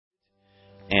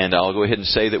And I'll go ahead and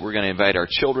say that we're going to invite our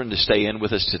children to stay in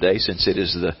with us today. Since it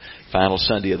is the final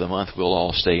Sunday of the month, we'll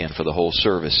all stay in for the whole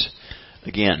service.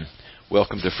 Again,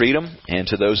 welcome to Freedom. And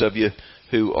to those of you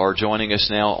who are joining us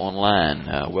now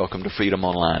online, welcome to Freedom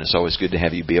Online. It's always good to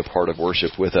have you be a part of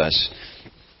worship with us.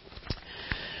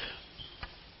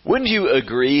 Wouldn't you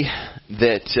agree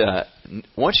that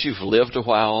once you've lived a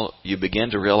while, you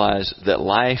begin to realize that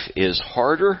life is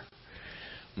harder,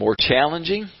 more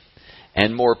challenging,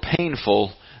 and more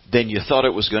painful than you thought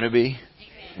it was going to be?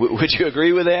 Would you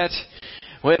agree with that?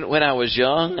 When I was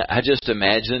young, I just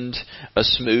imagined a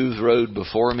smooth road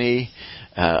before me.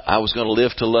 I was going to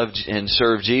live to love and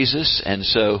serve Jesus, and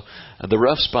so the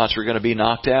rough spots were going to be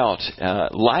knocked out.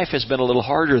 Life has been a little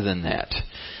harder than that.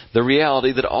 The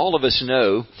reality that all of us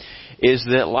know is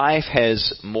that life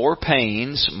has more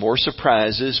pains, more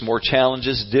surprises, more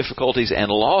challenges, difficulties, and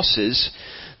losses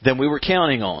than we were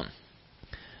counting on.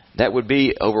 That would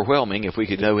be overwhelming if we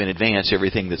could know in advance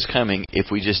everything that's coming,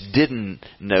 if we just didn't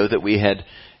know that we had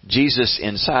Jesus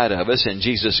inside of us and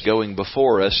Jesus going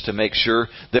before us to make sure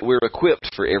that we're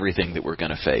equipped for everything that we're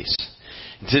going to face.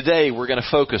 Today we're going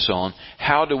to focus on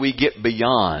how do we get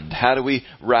beyond, how do we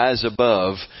rise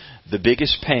above the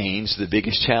biggest pains, the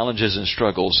biggest challenges and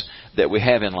struggles that we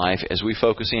have in life as we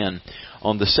focus in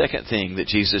on the second thing that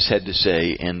Jesus had to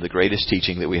say in the greatest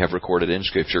teaching that we have recorded in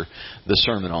Scripture, the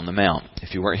Sermon on the Mount.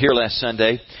 If you weren't here last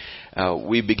Sunday,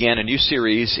 we began a new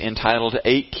series entitled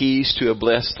 8 Keys to a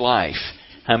Blessed Life.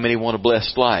 How many want a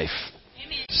blessed life?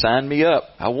 Amen. Sign me up.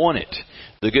 I want it.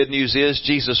 The good news is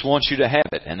Jesus wants you to have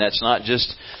it. And that's not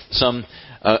just some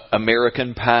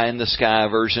American pie in the sky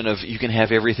version of you can have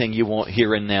everything you want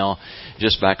here and now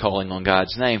just by calling on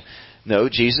God's name. No,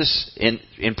 Jesus, in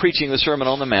preaching the Sermon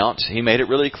on the Mount, He made it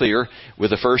really clear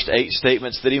with the first 8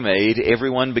 statements that He made,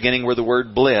 everyone beginning with the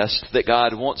word blessed, that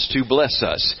God wants to bless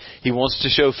us. He wants to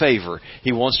show favor.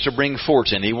 He wants to bring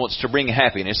fortune. He wants to bring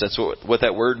happiness. That's what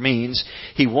that word means.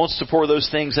 He wants to pour those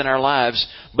things in our lives,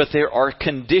 but there are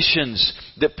conditions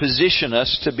that position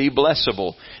us to be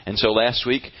blessable. And so last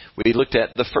week, we looked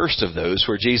at the first of those,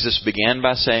 where Jesus began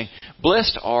by saying,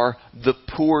 "Blessed are the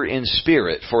poor in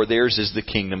spirit, for theirs is the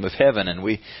kingdom of heaven." And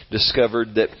we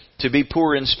discovered that to be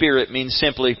poor in spirit means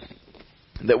simply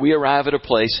that we arrive at a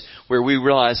place where we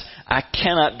realize, I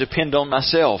cannot depend on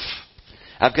myself.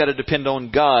 I've got to depend on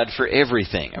God for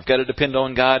everything. I've got to depend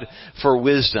on God for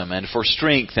wisdom and for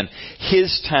strength and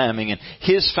His timing and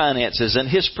His finances and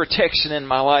His protection in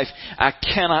my life. I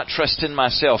cannot trust in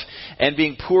myself. And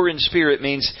being poor in spirit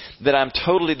means that I'm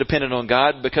totally dependent on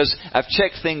God because I've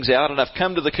checked things out and I've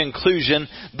come to the conclusion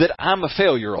that I'm a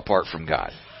failure apart from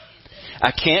God. I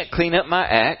can't clean up my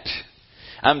act.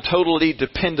 I'm totally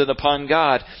dependent upon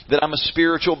God, that I'm a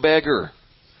spiritual beggar.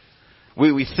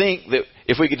 We think that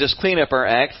if we could just clean up our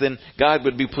act, then God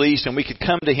would be pleased and we could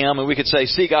come to Him and we could say,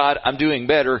 "See, God, I'm doing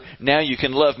better. Now you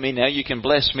can love me. Now you can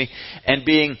bless me." And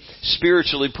being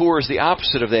spiritually poor is the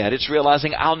opposite of that. It's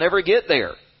realizing I'll never get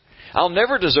there. I'll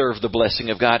never deserve the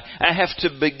blessing of God. I have to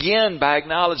begin by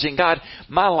acknowledging, God,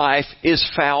 my life is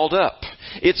fouled up.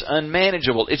 It's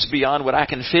unmanageable. It's beyond what I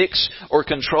can fix or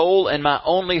control, and my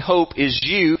only hope is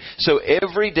You. So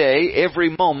every day,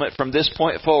 every moment from this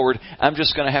point forward, I'm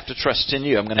just going to have to trust in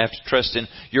You. I'm going to have to trust in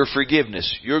Your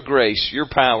forgiveness, Your grace, Your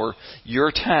power,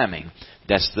 Your timing.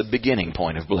 That's the beginning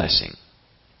point of blessing.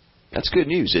 That's good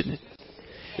news, isn't it?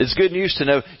 It's good news to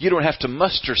know you don't have to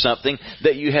muster something,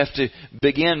 that you have to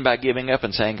begin by giving up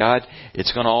and saying, God,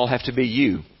 it's going to all have to be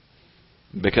You,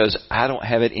 because I don't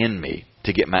have it in me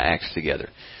to get my acts together.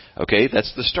 Okay,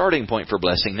 that's the starting point for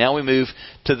blessing. Now we move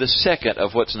to the second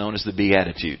of what's known as the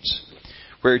Beatitudes,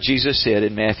 where Jesus said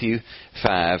in Matthew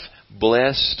 5,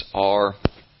 "Blessed are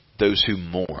those who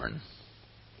mourn,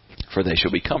 for they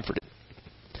shall be comforted."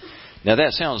 Now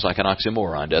that sounds like an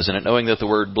oxymoron, doesn't it? Knowing that the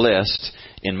word blessed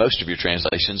in most of your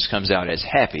translations comes out as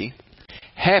happy.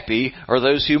 Happy are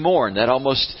those who mourn. That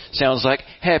almost sounds like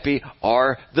happy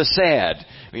are the sad.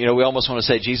 You know, we almost want to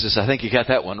say, Jesus, I think you got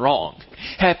that one wrong.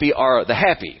 Happy are the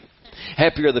happy.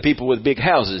 Happy are the people with big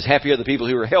houses. Happy are the people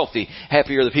who are healthy.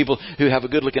 Happy are the people who have a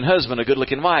good-looking husband, a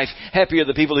good-looking wife. Happy are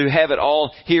the people who have it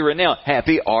all here and now.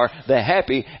 Happy are the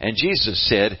happy. And Jesus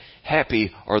said,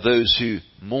 happy are those who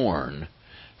mourn,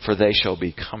 for they shall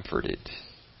be comforted.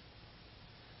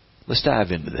 Let's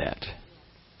dive into that.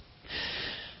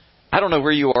 I don't know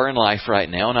where you are in life right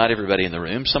now. Not everybody in the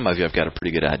room. Some of you have got a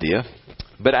pretty good idea.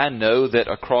 But I know that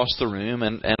across the room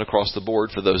and across the board,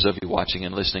 for those of you watching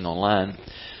and listening online,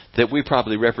 that we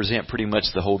probably represent pretty much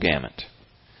the whole gamut.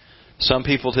 Some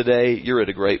people today, you're at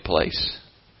a great place.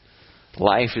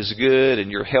 life is good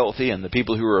and you're healthy and the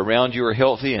people who are around you are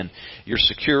healthy and you're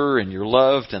secure and you're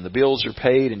loved and the bills are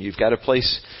paid and you've got a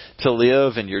place to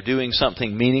live and you're doing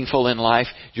something meaningful in life,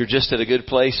 you're just at a good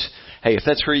place. Hey, if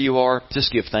that's where you are,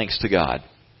 just give thanks to God.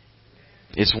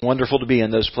 It's wonderful to be in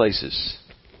those places.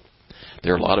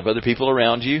 There are a lot of other people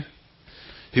around you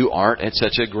who aren't at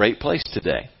such a great place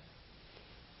today.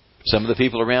 Some of the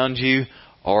people around you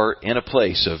are in a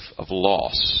place of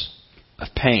loss, of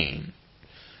pain,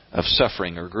 of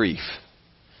suffering or grief.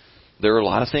 There are a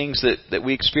lot of things that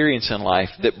we experience in life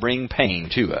that bring pain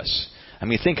to us. I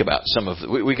mean, think about some of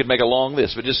we could make a long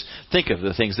list, but just think of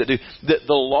the things that do, the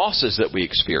losses that we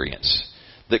experience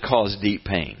that cause deep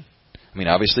pain. I mean,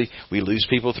 obviously, we lose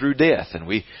people through death, and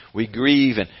we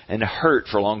grieve and hurt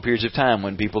for long periods of time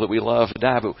when people that we love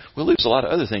die, but we lose a lot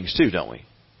of other things too, don't we?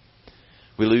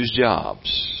 We lose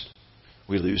jobs.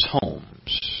 We lose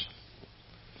homes.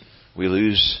 We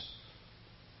lose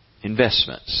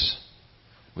investments.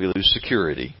 We lose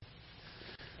security.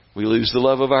 We lose the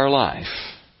love of our life.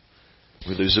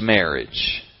 We lose a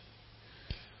marriage.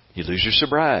 You lose your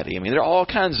sobriety. I mean, there are all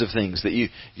kinds of things that you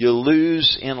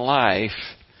lose in life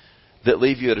that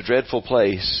leave you at a dreadful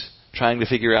place trying to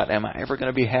figure out, am I ever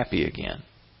going to be happy again?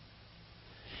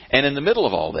 And in the middle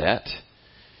of all that,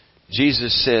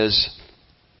 Jesus says,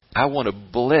 I want to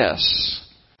bless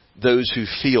those who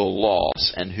feel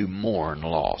loss and who mourn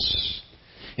loss.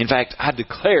 In fact, I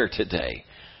declare today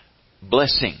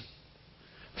blessing,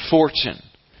 fortune,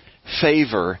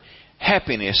 favor,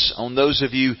 happiness on those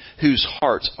of you whose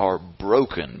hearts are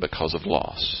broken because of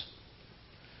loss.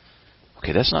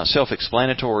 Okay, that's not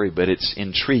self-explanatory, but it's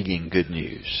intriguing good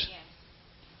news.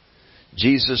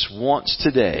 Jesus wants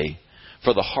today,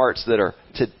 for the hearts that are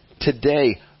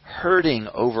today hurting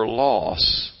over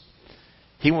loss,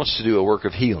 He wants to do a work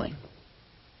of healing.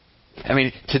 I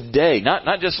mean, today,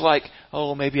 not just like,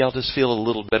 oh, maybe I'll just feel a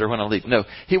little better when I leave. No,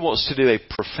 He wants to do a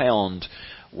profound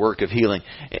work of healing.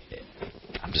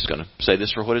 I'm just going to say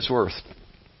this for what it's worth.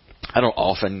 I don't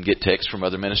often get texts from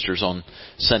other ministers on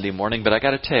Sunday morning, but I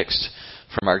got a text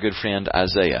from our good friend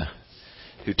Isaiah,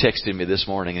 who texted me this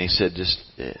morning, and he said, just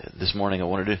this morning I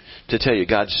wanted to tell you,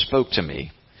 God spoke to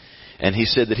me, and He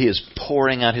said that He is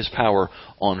pouring out His power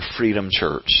on Freedom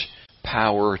Church,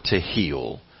 power to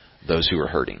heal those who are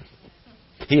hurting.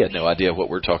 He had no idea what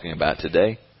we're talking about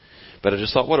today, but I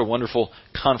just thought, what a wonderful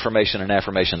confirmation and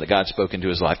affirmation that God spoke into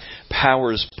his life.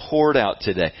 Power is poured out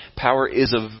today. Power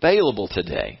is available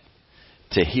today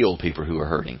to heal people who are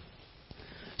hurting.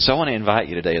 So I want to invite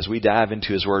you today, as we dive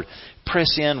into His Word,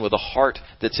 press in with a heart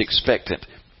that's expectant,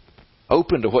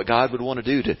 open to what God would want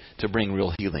to do to bring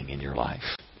real healing in your life.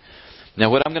 Now,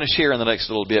 what I'm going to share in the next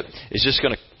little bit is just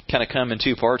going to kind of come in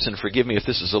two parts, and forgive me if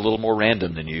this is a little more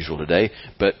random than usual today,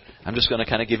 but I'm just going to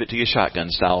kind of give it to you shotgun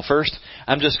style. First,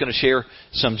 I'm just going to share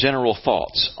some general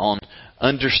thoughts on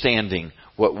understanding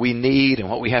what we need and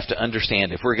what we have to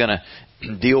understand if we're going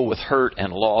to deal with hurt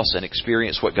and loss and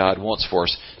experience what God wants for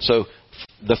us. So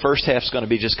the first half is going to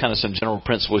be just kind of some general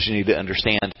principles you need to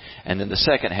understand. And then the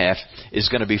second half is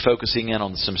going to be focusing in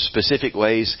on some specific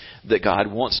ways that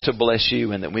God wants to bless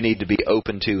you and that we need to be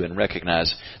open to and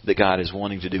recognize that God is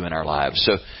wanting to do in our lives.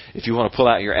 So if you want to pull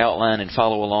out your outline and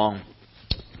follow along,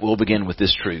 we'll begin with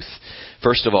this truth.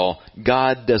 First of all,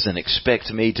 God doesn't expect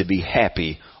me to be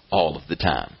happy all of the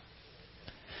time.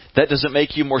 That doesn't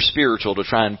make you more spiritual to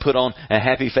try and put on a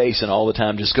happy face and all the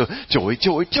time just go, joy,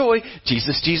 joy, joy,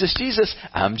 Jesus, Jesus, Jesus.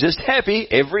 I'm just happy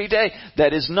every day.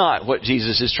 That is not what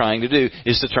Jesus is trying to do,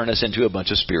 is to turn us into a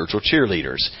bunch of spiritual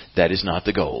cheerleaders. That is not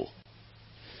the goal.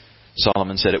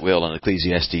 Solomon said it well in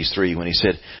Ecclesiastes 3 when he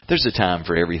said, there's a time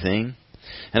for everything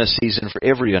and a season for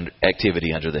every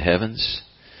activity under the heavens,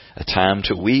 a time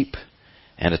to weep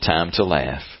and a time to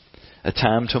laugh, a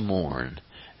time to mourn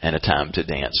and a time to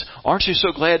dance. Aren't you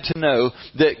so glad to know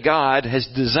that God has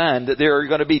designed that there are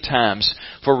going to be times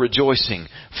for rejoicing,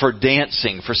 for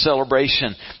dancing, for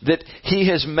celebration, that He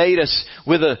has made us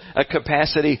with a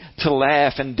capacity to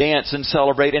laugh and dance and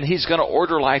celebrate, and He's going to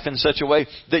order life in such a way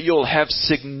that you'll have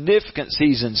significant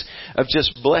seasons of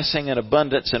just blessing and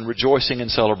abundance and rejoicing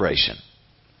and celebration.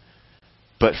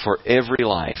 But for every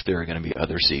life, there are going to be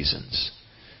other seasons.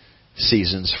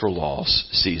 Seasons for loss,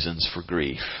 seasons for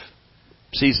grief,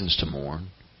 seasons to mourn.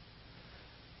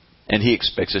 And He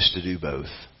expects us to do both.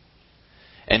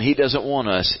 And He doesn't want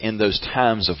us in those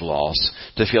times of loss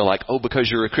to feel like, oh, because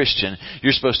you're a Christian,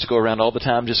 you're supposed to go around all the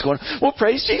time just going, well,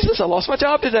 praise Jesus, I lost my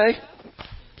job today.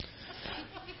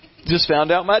 Just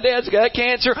found out my dad's got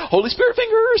cancer. Holy Spirit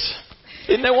fingers.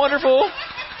 Isn't that wonderful?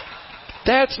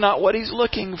 That's not what He's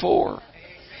looking for.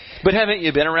 But haven't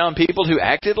you been around people who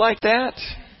acted like that?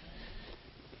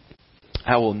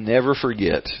 I will never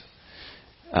forget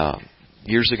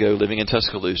years ago living in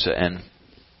Tuscaloosa and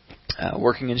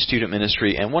working in student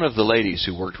ministry. And one of the ladies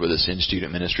who worked with us in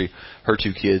student ministry, her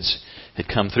 2 kids had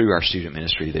come through our student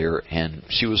ministry there. And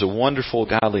she was a wonderful,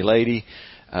 godly lady,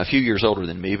 a few years older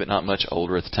than me, but not much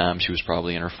older at the time. She was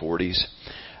probably in her 40s.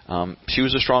 She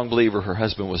was a strong believer. Her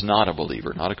husband was not a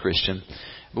believer, not a Christian.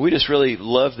 But we just really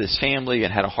loved this family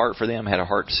and had a heart for them, had a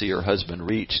heart to see her husband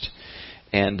reached.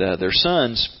 And their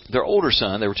sons, their older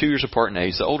son, they were 2 years apart in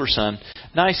age. The older son,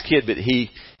 nice kid, but he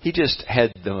just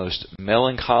had the most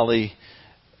melancholy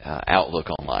outlook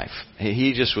on life.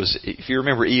 He just was, if you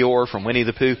remember Eeyore from Winnie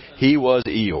the Pooh, he was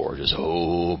Eeyore, just,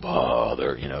 oh,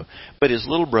 bother, you know. But his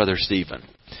little brother, Stephen,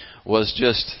 was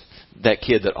just that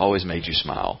kid that always made you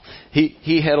smile.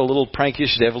 He had a little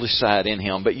prankish, devilish side in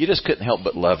him, but you just couldn't help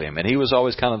but love him. And he was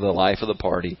always kind of the life of the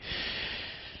party.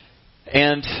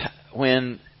 And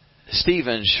when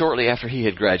Stephen, shortly after he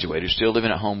had graduated, still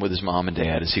living at home with his mom and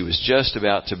dad, as he was just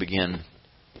about to begin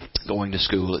going to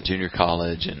school at junior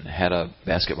college and had a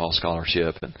basketball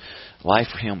scholarship, and life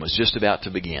for him was just about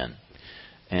to begin.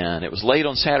 And it was late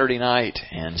on Saturday night,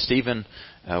 and Stephen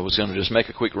was going to just make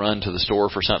a quick run to the store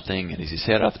for something. And as he's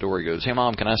headed out the door, he goes, "Hey,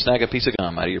 Mom, can I snag a piece of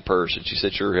gum out of your purse?" And she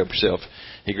said, "Sure, help yourself."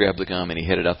 He grabbed the gum and he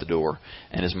headed out the door.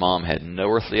 And his mom had no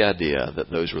earthly idea that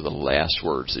those were the last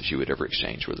words that she would ever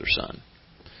exchange with her son.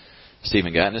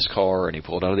 Stephen got in his car and he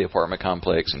pulled out of the apartment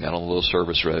complex and got on a little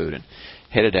service road and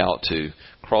headed out to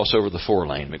cross over the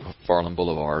 4-lane, McFarland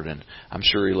Boulevard. And I'm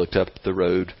sure he looked up the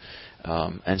road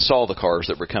and saw the cars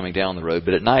that were coming down the road.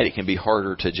 But at night it can be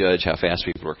harder to judge how fast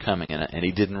people are coming. And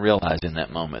he didn't realize in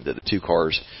that moment that the 2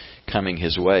 cars coming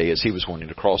his way, as he was wanting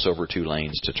to cross over 2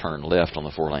 lanes to turn left on the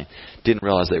 4-lane, didn't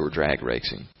realize they were drag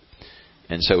racing.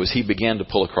 And so as he began to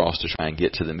pull across to try and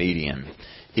get to the median,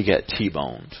 he got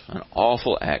T-boned. An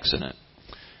awful accident.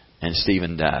 And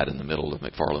Stephen died in the middle of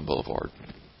McFarland Boulevard.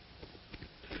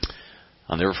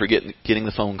 I'll never forget getting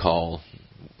the phone call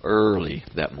early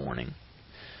that morning.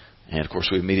 And, of course,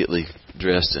 we immediately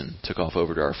dressed and took off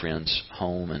over to our friend's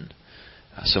home. And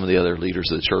some of the other leaders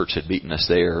of the church had beaten us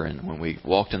there. And when we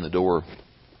walked in the door,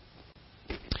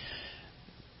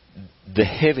 the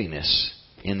heaviness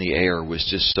in the air was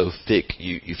just so thick,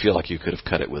 you feel like you could have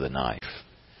cut it with a knife.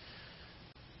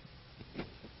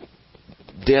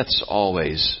 Death's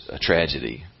always a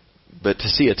tragedy. But to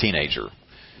see a teenager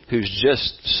who's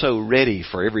just so ready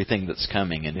for everything that's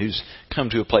coming and who's come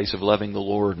to a place of loving the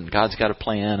Lord and God's got a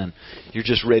plan and you're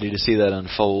just ready to see that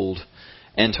unfold,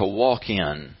 and to walk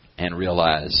in and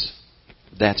realize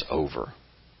that's over.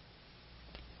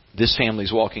 This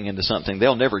family's walking into something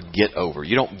they'll never get over.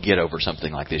 You don't get over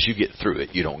something like this. You get through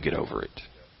it. You don't get over it.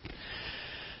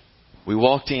 We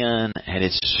walked in and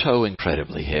it's so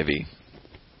incredibly heavy.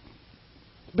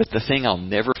 But the thing I'll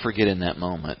never forget in that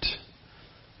moment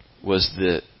was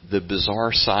the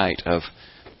bizarre sight of,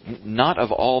 not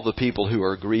of all the people who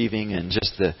are grieving and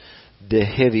just the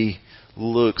heavy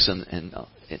looks and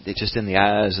just in the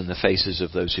eyes and the faces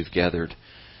of those who've gathered.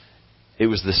 It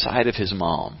was the sight of his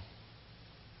mom,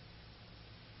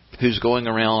 who's going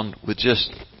around with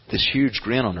just this huge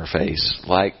grin on her face,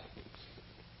 like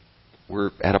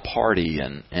we're at a party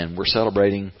and we're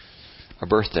celebrating a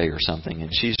birthday or something,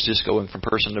 and she's just going from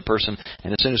person to person.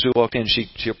 And as soon as we walked in,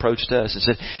 she approached us and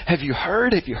said, Have you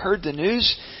heard the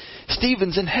news?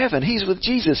 Stephen's in heaven. He's with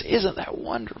Jesus. Isn't that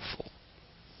wonderful?"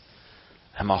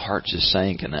 And my heart just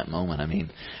sank in that moment. I mean,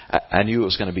 I knew it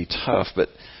was going to be tough, but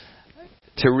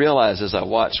to realize as I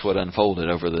watched what unfolded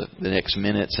over the next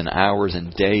minutes and hours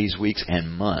and days, weeks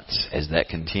and months as that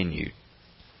continued,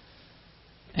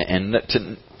 and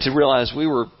to realize we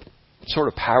were sort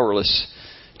of powerless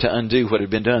to undo what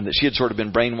had been done, that she had sort of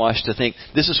been brainwashed to think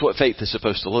this is what faith is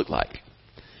supposed to look like.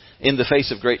 In the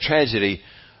face of great tragedy,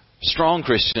 strong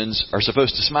Christians are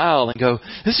supposed to smile and go,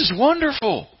 "This is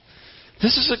wonderful.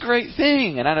 This is a great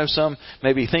thing." And I know some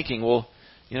may be thinking, well,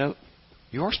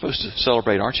 you are supposed to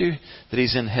celebrate, aren't you, that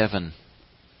He's in heaven.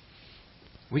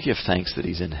 We give thanks that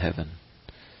He's in heaven.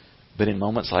 But in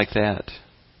moments like that,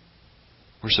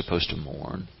 we're supposed to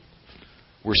mourn.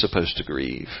 We're supposed to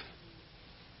grieve.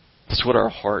 It's what our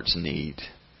hearts need.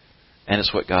 And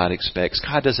it's what God expects.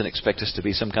 God doesn't expect us to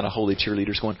be some kind of holy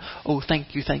cheerleaders going, "Oh,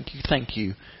 thank you, thank you, thank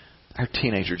you. Our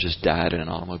teenager just died in an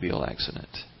automobile accident."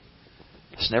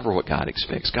 That's never what God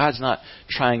expects. God's not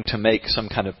trying to make some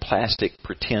kind of plastic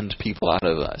pretend people out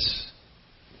of us.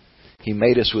 He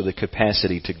made us with a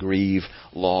capacity to grieve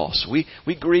loss. We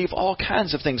grieve all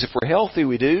kinds of things. If we're healthy,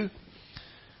 we do.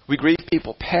 We grieve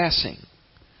people passing.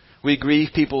 We grieve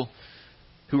people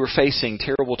who are facing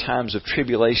terrible times of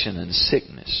tribulation and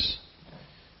sickness.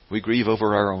 We grieve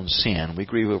over our own sin. We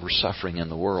grieve over suffering in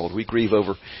the world. We grieve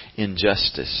over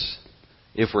injustice.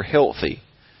 If we're healthy,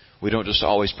 we don't just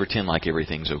always pretend like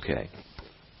everything's okay.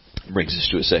 It brings us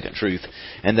to a second truth,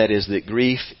 and that is that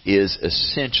grief is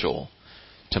essential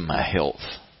to my health.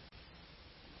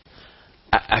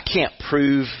 I can't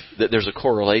prove that there's a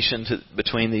correlation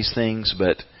between these things,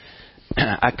 but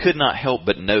I could not help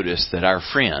but notice that our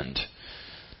friend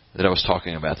that I was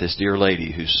talking about, this dear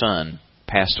lady whose son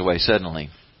passed away suddenly,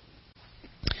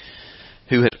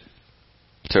 who had,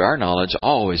 to our knowledge,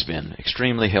 always been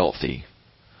extremely healthy,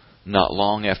 not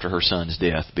long after her son's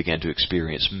death began to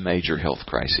experience major health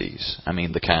crises. I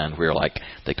mean the kind where like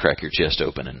they crack your chest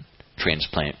open and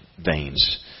transplant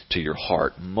veins to your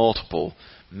heart. Multiple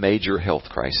major health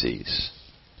crises.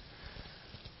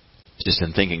 Just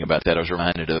in thinking about that, I was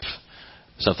reminded of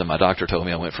something my doctor told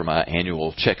me. I went for my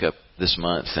annual checkup this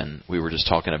month, and we were just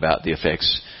talking about the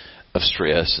effects of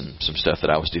stress and some stuff that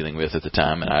I was dealing with at the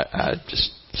time. And I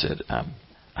just said,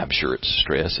 I'm sure it's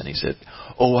stress. And he said,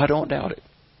 oh, I don't doubt it.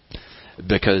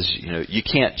 Because, you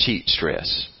can't cheat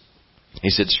stress. He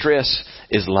said, stress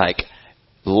is like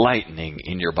lightning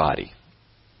in your body.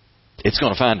 It's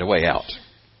going to find a way out.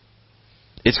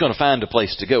 It's going to find a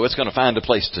place to go. It's going to find a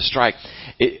place to strike.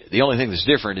 The only thing that's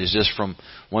different is just from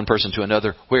one person to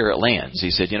another where it lands. He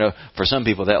said, for some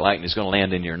people that lightning is going to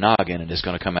land in your noggin and it's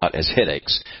going to come out as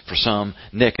headaches. For some,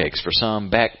 neck aches. For some,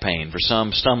 back pain. For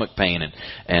some, stomach pain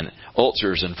and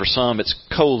ulcers. And for some, it's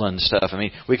colon stuff. I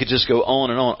mean, we could just go on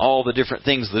and on, all the different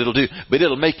things that it'll do. But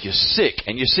it'll make you sick.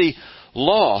 And you see,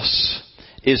 loss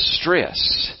is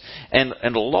stress. And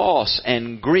loss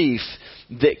and grief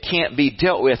that can't be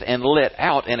dealt with and let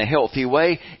out in a healthy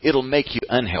way, it'll make you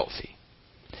unhealthy.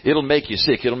 It'll make you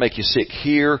sick. It'll make you sick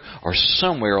here or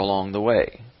somewhere along the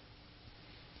way.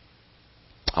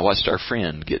 I watched our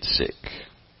friend get sick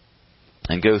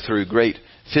and go through great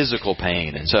physical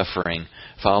pain and suffering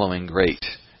following great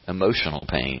emotional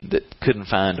pain that couldn't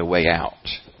find a way out.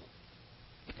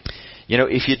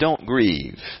 If you don't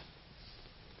grieve,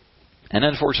 and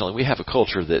unfortunately we have a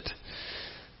culture that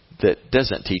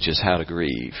doesn't teach us how to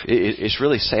grieve. It's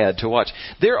really sad to watch.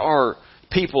 There are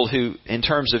people who, in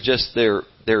terms of just their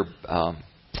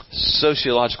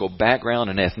sociological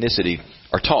background and ethnicity,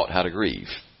 are taught how to grieve.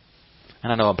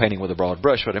 And I know I'm painting with a broad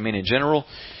brush, but I mean in general,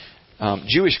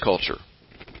 Jewish culture,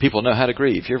 people know how to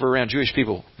grieve. If you're ever around Jewish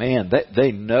people, man,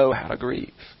 they know how to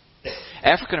grieve.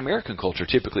 African American culture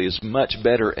typically is much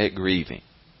better at grieving.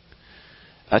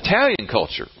 Italian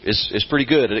culture is pretty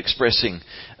good at expressing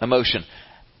emotion.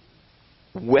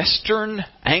 Western,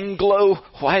 Anglo,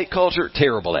 white culture,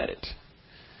 terrible at it.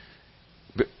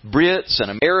 Brits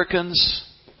and Americans,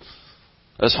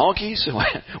 us honkies,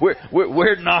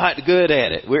 we're not good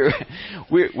at it. We're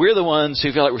the ones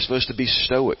who feel like we're supposed to be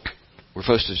stoic. We're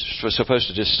supposed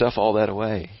to just stuff all that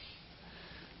away.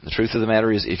 The truth of the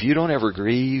matter is, if you don't ever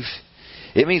grieve,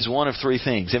 it means one of three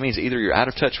things. It means either you're out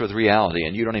of touch with reality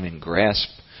and you don't even grasp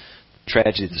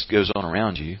tragedy that goes on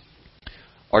around you,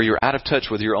 or you're out of touch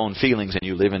with your own feelings and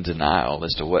you live in denial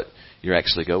as to what you're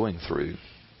actually going through.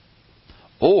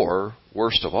 Or,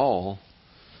 worst of all,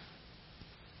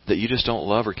 that you just don't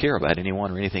love or care about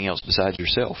anyone or anything else besides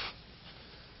yourself.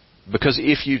 Because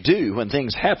if you do, when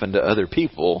things happen to other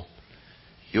people,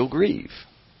 you'll grieve.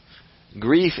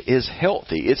 Grief is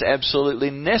healthy. It's absolutely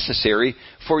necessary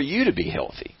for you to be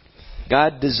healthy.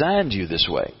 God designed you this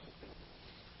way.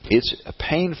 It's a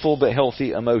painful but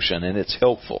healthy emotion, and it's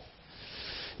helpful.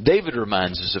 David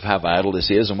reminds us of how vital this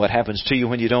is and what happens to you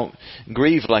when you don't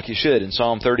grieve like you should. In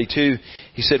Psalm 32,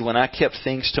 he said, when I kept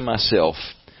things to myself,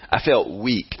 I felt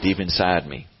weak deep inside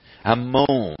me. I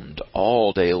moaned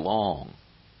all day long.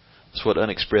 That's what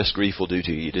unexpressed grief will do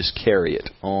to you. You just carry it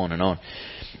on and on.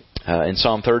 In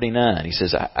Psalm 39, he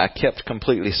says, I kept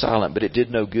completely silent, but it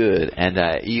did no good, and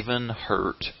I even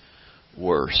hurt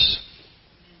worse.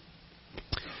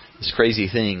 This crazy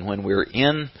thing, when we're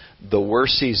in the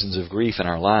worst seasons of grief in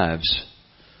our lives,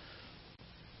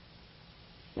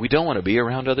 we don't want to be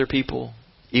around other people,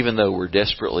 even though we're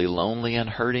desperately lonely and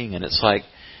hurting. And it's like,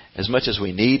 as much as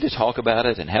we need to talk about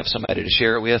it and have somebody to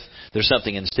share it with, there's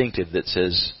something instinctive that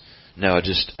says, no,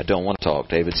 I don't want to talk.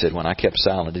 David said, when I kept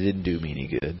silent, it didn't do me any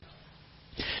good.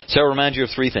 So I'll remind you of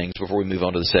three things before we move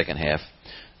on to the second half.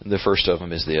 The first of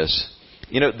them is this.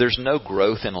 There's no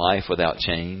growth in life without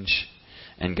change.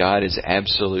 And God is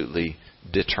absolutely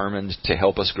determined to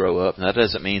help us grow up. And that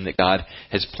doesn't mean that God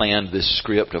has planned this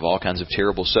script of all kinds of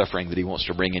terrible suffering that He wants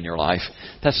to bring in your life.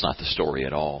 That's not the story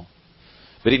at all.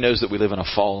 But He knows that we live in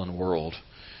a fallen world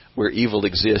where evil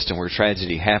exists and where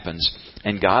tragedy happens.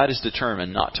 And God is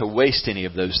determined not to waste any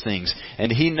of those things.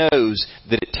 And He knows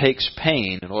that it takes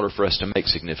pain in order for us to make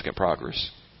significant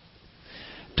progress.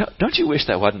 Don't you wish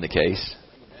that wasn't the case?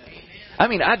 I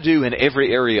mean, I do in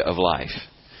every area of life.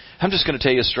 I'm just going to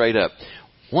tell you straight up.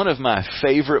 One of my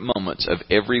favorite moments of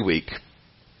every week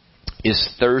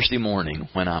is Thursday morning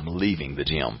when I'm leaving the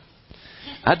gym.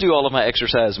 I do all of my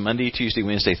exercise Monday, Tuesday,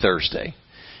 Wednesday, Thursday.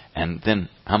 And then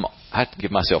I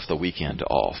give myself the weekend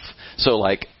off. So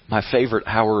like my favorite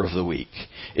hour of the week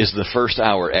is the first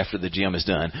hour after the gym is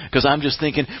done. Because I'm just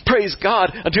thinking, praise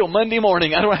God, until Monday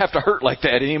morning I don't have to hurt like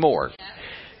that anymore.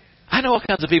 I know all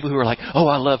kinds of people who are like, oh,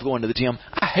 I love going to the gym.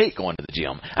 I hate going to the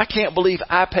gym. I can't believe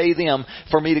I pay them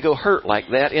for me to go hurt like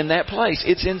that in that place.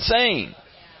 It's insane.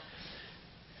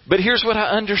 But here's what I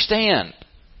understand.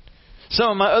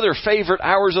 Some of my other favorite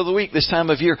hours of the week this time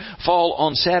of year fall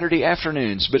on Saturday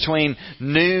afternoons between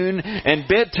noon and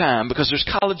bedtime because there's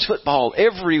college football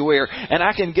everywhere. And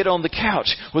I can get on the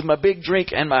couch with my big drink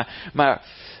and my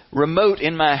remote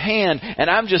in my hand, and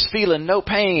I'm just feeling no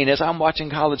pain as I'm watching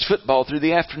college football through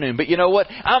the afternoon. But you know what?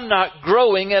 I'm not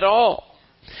growing at all.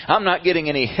 I'm not getting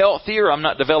any healthier. I'm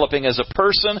not developing as a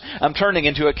person. I'm turning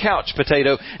into a couch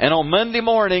potato. And on Monday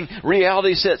morning,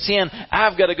 reality sets in.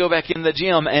 I've got to go back in the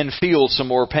gym and feel some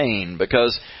more pain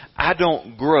because I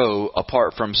don't grow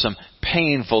apart from some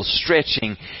painful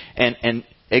stretching and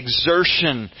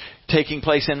exertion taking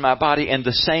place in my body. And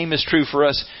the same is true for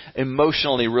us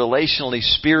emotionally, relationally,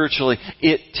 spiritually.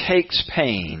 It takes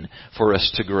pain for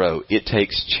us to grow. It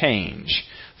takes change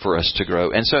for us to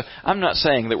grow. And so I'm not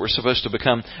saying that we're supposed to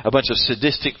become a bunch of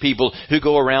sadistic people who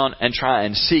go around and try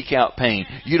and seek out pain.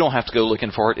 You don't have to go looking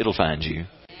for it. It'll find you.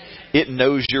 It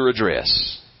knows your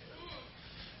address.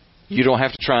 You don't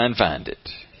have to try and find it.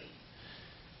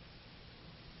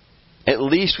 At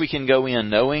least we can go in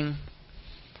knowing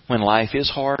when life is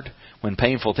hard, when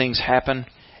painful things happen,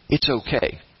 it's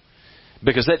okay.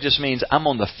 Because that just means I'm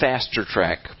on the faster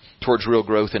track towards real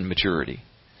growth and maturity.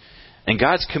 And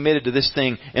God's committed to this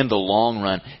thing in the long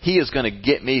run. He is going to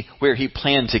get me where He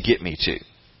planned to get me to.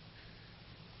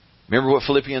 Remember what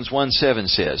Philippians 1:7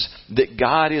 says, that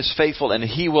God is faithful and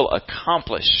He will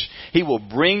accomplish, He will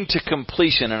bring to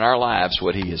completion in our lives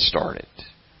what He has started.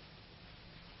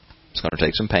 It's going to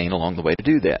take some pain along the way to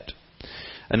do that.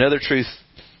 Another truth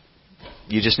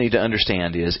you just need to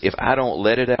understand is, if I don't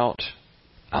let it out,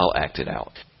 I'll act it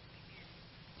out.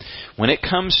 When it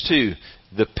comes to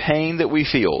the pain that we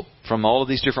feel from all of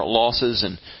these different losses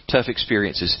and tough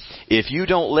experiences, if you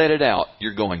don't let it out,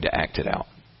 you're going to act it out.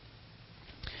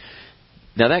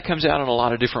 Now that comes out in a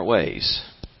lot of different ways.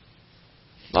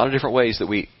 A lot of different ways that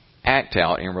we act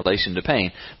out in relation to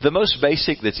pain. The most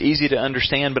basic that's easy to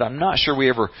understand, but I'm not sure we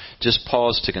ever just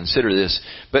pause to consider this.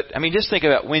 But I mean, just think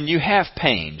about when you have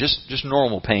pain, just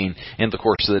normal pain in the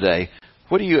course of the day,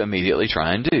 what do you immediately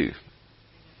try and do?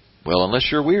 Well, unless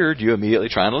you're weird, you immediately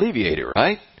try and alleviate it,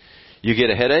 right? You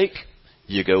get a headache,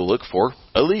 you go look for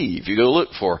Aleve. You go look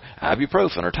for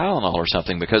ibuprofen or Tylenol or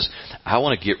something because I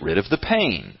want to get rid of the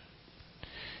pain.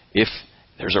 If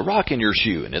there's a rock in your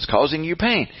shoe and it's causing you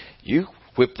pain, you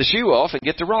whip the shoe off and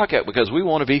get the rock out because we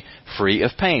want to be free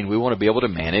of pain. We want to be able to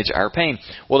manage our pain.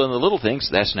 Well, in the little things,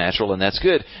 that's natural and that's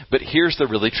good. But here's the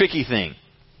really tricky thing.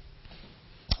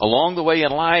 Along the way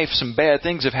in life, some bad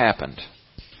things have happened.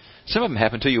 Some of them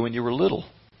happened to you when you were little.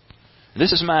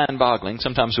 This is mind-boggling.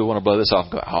 Sometimes we want to blow this off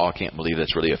and go, oh, I can't believe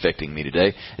that's really affecting me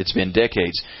today. It's been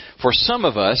decades. For some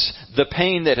of us, the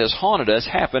pain that has haunted us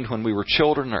happened when we were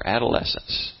children or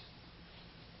adolescents.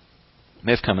 It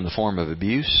may have come in the form of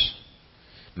abuse.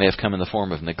 It may have come in the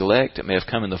form of neglect. It may have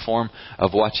come in the form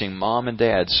of watching mom and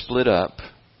dad split up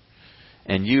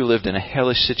and you lived in a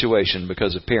hellish situation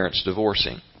because of parents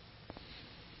divorcing.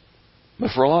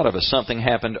 But for a lot of us, something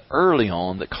happened early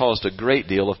on that caused a great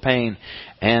deal of pain.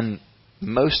 And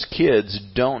most kids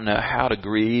don't know how to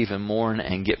grieve and mourn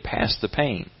and get past the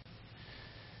pain.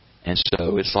 And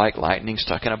so it's like lightning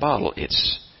stuck in a bottle.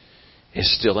 It's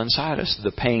still inside us.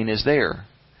 The pain is there.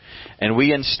 And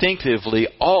we instinctively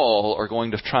all are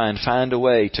going to try and find a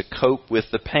way to cope with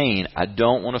the pain. I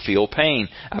don't want to feel pain.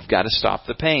 I've got to stop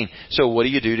the pain. So what do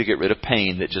you do to get rid of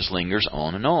pain that just lingers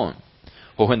on and on?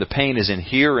 Well, when the pain is in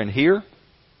here and here,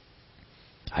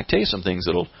 I can tell you some things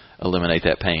that will eliminate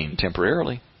that pain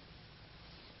temporarily.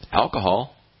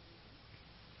 Alcohol.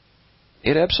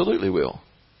 It absolutely will.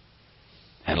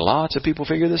 And lots of people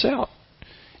figure this out.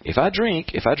 If I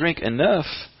drink enough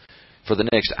for the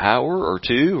next hour or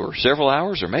two or several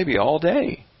hours or maybe all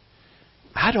day,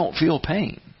 I don't feel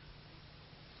pain.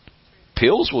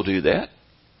 Pills will do that.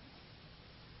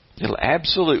 It'll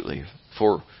absolutely,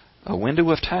 for a window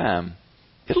of time,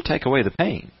 it'll take away the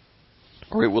pain.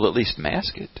 Or it will at least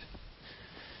mask it.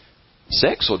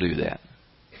 Sex will do that.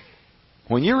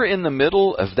 When you're in the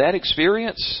middle of that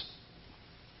experience,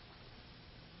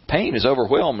 pain is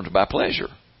overwhelmed by pleasure.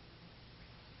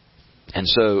 And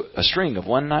so a string of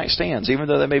one-night stands, even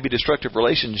though they may be destructive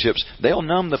relationships, they'll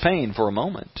numb the pain for a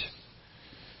moment.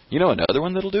 You know another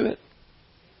one that'll do it?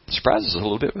 Surprises us a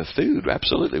little bit with food.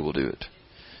 Absolutely will do it.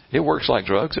 It works like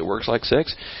drugs. It works like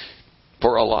sex.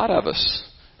 For a lot of us,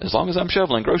 as long as I'm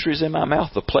shoveling groceries in my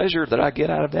mouth, the pleasure that I get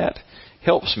out of that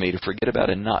helps me to forget about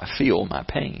and not feel my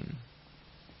pain.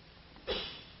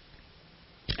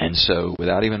 And so,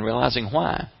 without even realizing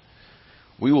why,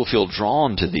 we will feel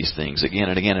drawn to these things again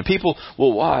and again. And people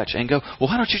will watch and go, well,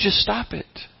 why don't you just stop it?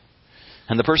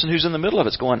 And the person who's in the middle of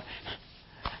it's going,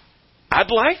 I'd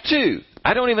like to.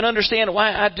 I don't even understand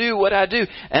why I do what I do.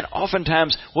 And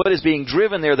oftentimes what is being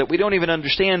driven there that we don't even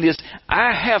understand is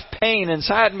I have pain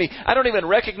inside me. I don't even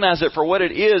recognize it for what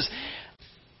it is.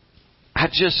 I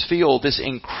just feel this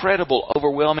incredible,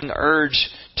 overwhelming urge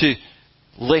to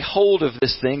lay hold of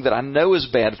this thing that I know is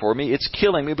bad for me. It's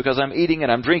killing me because I'm eating it,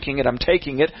 I'm drinking it, I'm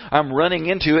taking it, I'm running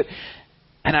into it.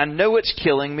 And I know it's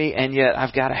killing me, and yet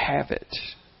I've got to have it.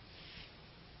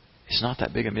 It's not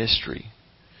that big a mystery.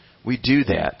 We do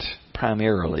that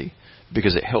primarily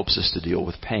because it helps us to deal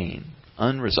with pain,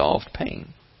 unresolved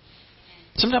pain.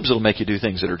 Sometimes it'll make you do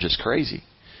things that are just crazy.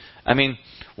 I mean,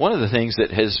 one of the things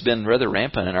that has been rather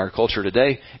rampant in our culture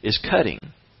today is cutting,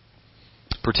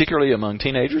 particularly among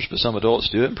teenagers, but some adults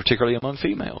do it, and particularly among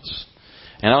females.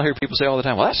 And I'll hear people say all the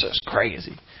time, well, that's just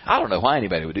crazy. I don't know why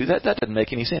anybody would do that. That doesn't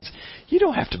make any sense. You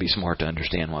don't have to be smart to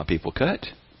understand why people cut.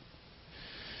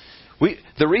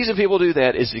 The reason people do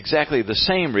that is exactly the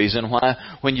same reason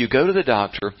why when you go to the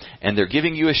doctor and they're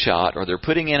giving you a shot or they're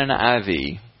putting in an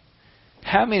IV,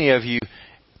 how many of you,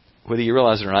 whether you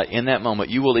realize it or not, in that moment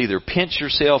you will either pinch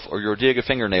yourself or you'll dig a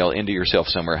fingernail into yourself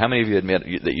somewhere? How many of you admit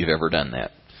that you've ever done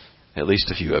that? At least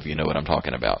a few of you know what I'm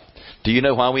talking about. Do you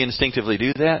know why we instinctively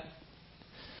do that?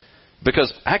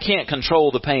 Because I can't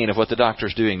control the pain of what the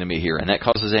doctor's doing to me here, and that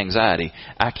causes anxiety.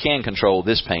 I can control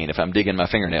this pain if I'm digging my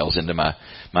fingernails into my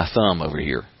thumb over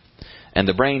here. And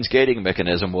the brain's gating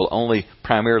mechanism will only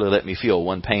primarily let me feel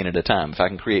one pain at a time. If I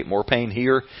can create more pain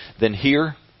here than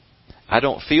here, I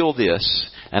don't feel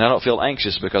this, and I don't feel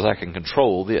anxious because I can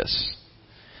control this.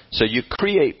 So you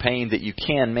create pain that you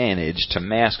can manage to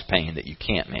mask pain that you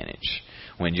can't manage.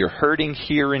 When you're hurting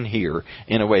here and here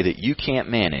in a way that you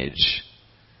can't manage,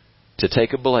 to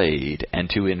take a blade and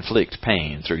to inflict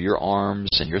pain through your arms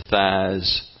and your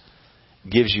thighs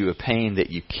gives you a pain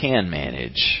that you can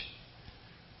manage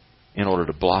in order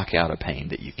to block out a pain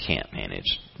that you can't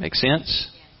manage. Make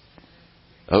sense?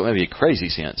 Oh, maybe a crazy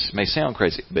sense. It may sound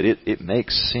crazy, but it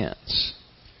makes sense.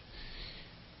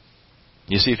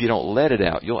 You see, if you don't let it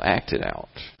out, you'll act it out.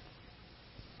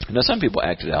 Now, some people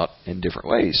act it out in different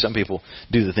ways. Some people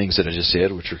do the things that I just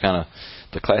said, which are kind of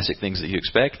the classic things that you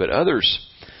expect, but others,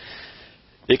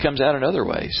 it comes out in other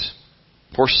ways.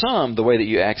 For some, the way that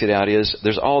you act it out is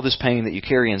there's all this pain that you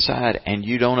carry inside and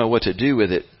you don't know what to do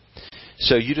with it.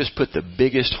 So you just put the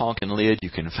biggest honking lid you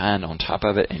can find on top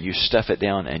of it and you stuff it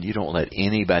down and you don't let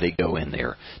anybody go in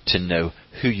there to know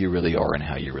who you really are and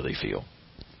how you really feel.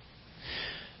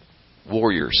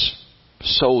 Warriors,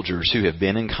 soldiers who have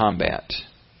been in combat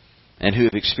and who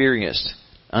have experienced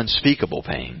unspeakable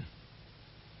pain,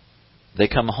 they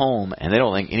come home and they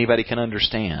don't think anybody can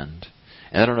understand.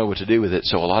 And I don't know what to do with it,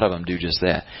 so a lot of them do just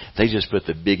that. They just put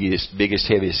the biggest,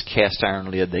 heaviest cast iron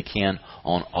lid they can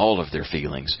on all of their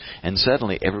feelings. And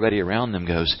suddenly everybody around them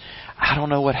goes, I don't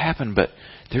know what happened, but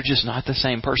they're just not the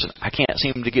same person. I can't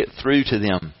seem to get through to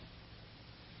them.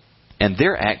 And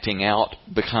their acting out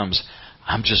becomes,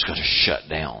 I'm just going to shut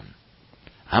down.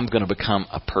 I'm going to become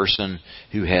a person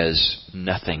who has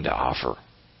nothing to offer.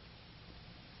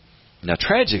 Now,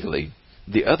 tragically,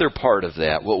 the other part of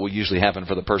that, what will usually happen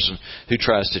for the person who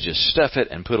tries to just stuff it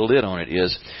and put a lid on it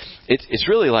is, it's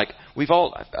really like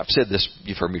I've said this,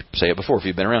 you've heard me say it before if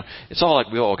you've been around, it's all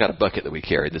like we all got a bucket that we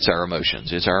carry that's our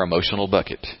emotions. It's our emotional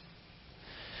bucket.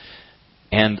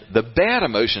 And the bad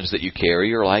emotions that you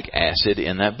carry are like acid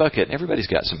in that bucket. Everybody's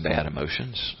got some bad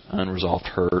emotions, unresolved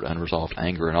hurt, unresolved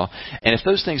anger and all. And if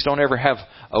those things don't ever have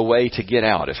a way to get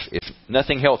out, if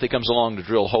nothing healthy comes along to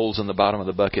drill holes in the bottom of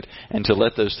the bucket and to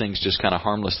let those things just kind of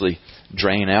harmlessly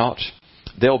drain out,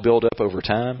 they'll build up over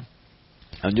time.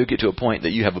 And you'll get to a point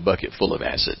that you have a bucket full of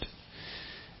acid.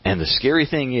 And the scary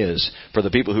thing is, for the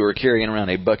people who are carrying around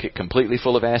a bucket completely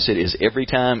full of acid, is every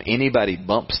time anybody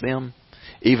bumps them,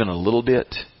 even a little bit,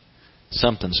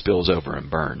 something spills over and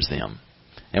burns them.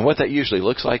 And what that usually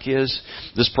looks like is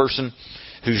this person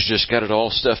who's just got it all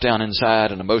stuffed down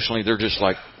inside, and emotionally they're just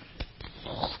like,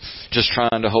 just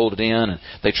trying to hold it in, and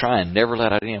they try and never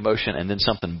let out any emotion, and then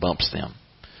something bumps them.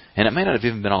 And it may not have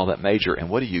even been all that major, and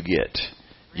what do you get?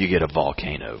 You get a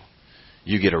volcano.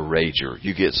 You get a rager.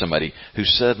 You get somebody who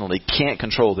suddenly can't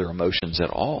control their emotions at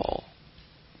all.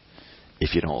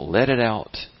 If you don't let it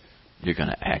out, you're going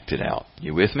to act it out.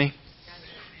 You with me?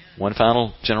 One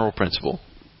final general principle.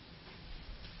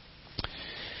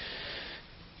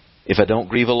 If I don't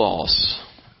grieve a loss,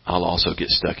 I'll also get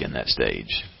stuck in that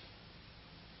stage.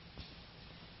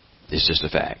 It's just a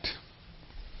fact.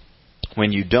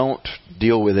 When you don't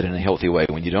deal with it in a healthy way,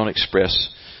 when you don't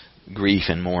express grief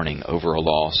and mourning over a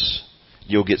loss,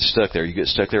 you'll get stuck there. You get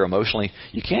stuck there emotionally.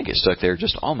 You can't get stuck there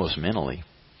just almost mentally.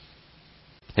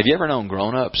 Have you ever known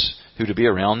grown-ups who, to be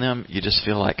around them, you just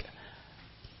feel like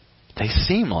they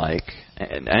seem like,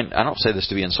 and I don't say this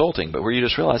to be insulting, but where you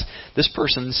just realize this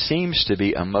person seems to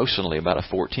be emotionally about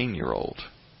a 14-year-old.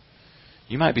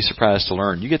 You might be surprised to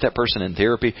learn. You get that person in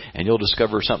therapy and you'll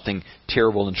discover something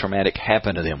terrible and traumatic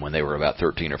happened to them when they were about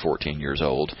 13 or 14 years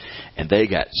old, and they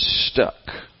got stuck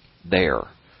there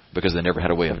because they never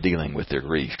had a way of dealing with their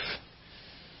grief.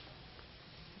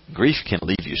 Grief can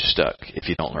leave you stuck if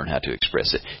you don't learn how to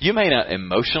express it. You may not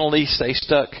emotionally stay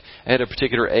stuck at a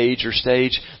particular age or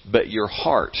stage, but your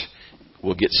heart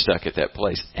will get stuck at that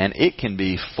place. And it can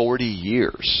be 40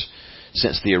 years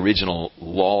since the original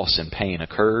loss and pain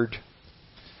occurred,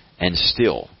 and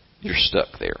still you're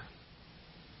stuck there.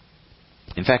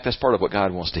 In fact, that's part of what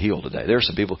God wants to heal today. There are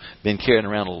some people been carrying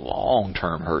around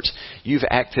long-term hurts. You've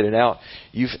acted it out.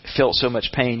 You've felt so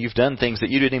much pain. You've done things that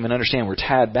you didn't even understand were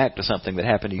tied back to something that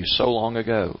happened to you so long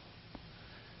ago.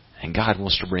 And God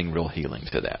wants to bring real healing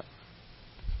to that.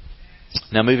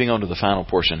 Now, moving on to the final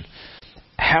portion.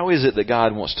 How is it that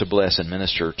God wants to bless and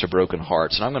minister to broken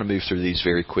hearts? And I'm going to move through these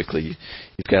very quickly.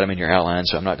 You've got them in your outline,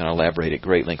 so I'm not going to elaborate at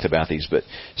great length about these. But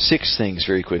 6 things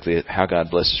very quickly at how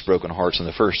God blesses broken hearts. And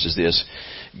the first is this.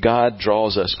 God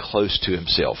draws us close to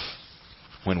Himself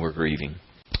when we're grieving.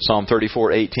 Psalm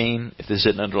 34:18. If this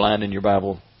isn't underlined in your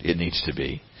Bible, it needs to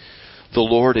be. The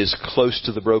Lord is close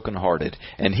to the brokenhearted,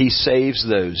 and He saves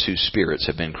those whose spirits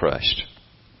have been crushed.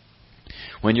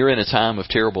 When you're in a time of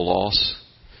terrible loss,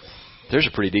 there's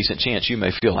a pretty decent chance you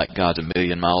may feel like God's a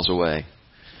million miles away.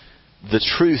 The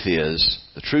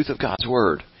truth of God's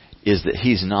Word is that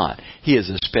He's not. He is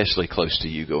especially close to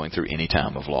you going through any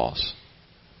time of loss.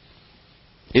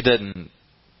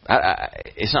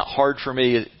 It's not hard for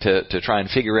me to try and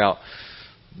figure out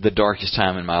the darkest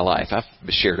time in my life. I've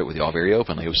shared it with you all very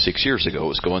openly. It was 6 years ago. It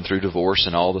was going through divorce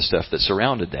and all the stuff that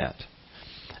surrounded that.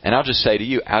 And I'll just say to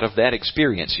you, out of that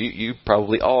experience, you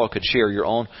probably all could share your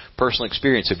own personal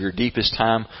experience of your deepest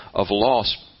time of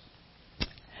loss.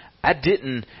 I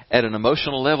didn't, at an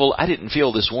emotional level, I didn't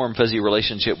feel this warm, fuzzy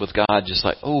relationship with God just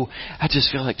like, oh, I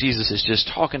just feel like Jesus is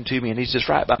just talking to me and He's just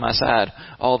right by my side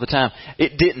all the time.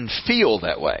 It didn't feel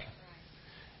that way.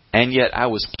 And yet I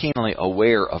was keenly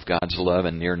aware of God's love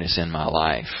and nearness in my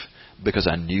life because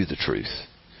I knew the truth.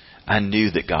 I knew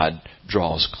that God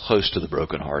draws close to the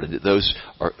brokenhearted, that those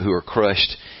who are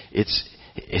crushed,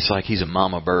 it's like He's a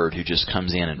mama bird who just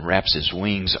comes in and wraps His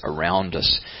wings around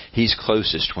us. He's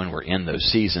closest when we're in those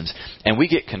seasons. And we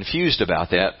get confused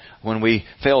about that when we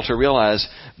fail to realize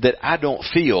that I don't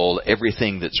feel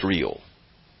everything that's real.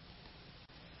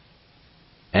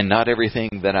 And not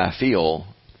everything that I feel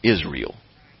is real.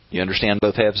 You understand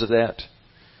both halves of that?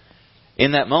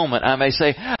 In that moment, I may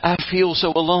say, I feel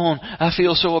so alone. I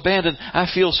feel so abandoned. I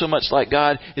feel so much like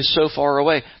God is so far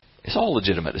away. It's all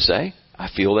legitimate to say. I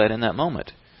feel that in that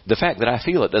moment. The fact that I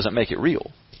feel it doesn't make it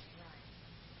real.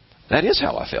 That is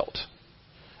how I felt.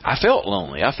 I felt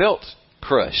lonely. I felt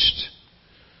crushed.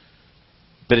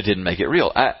 But it didn't make it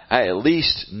real. I at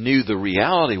least knew the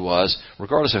reality was,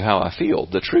 regardless of how I feel,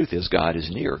 the truth is God is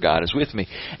near. God is with me.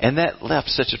 And that left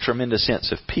such a tremendous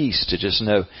sense of peace to just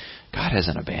know God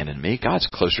hasn't abandoned me. God's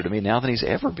closer to me now than He's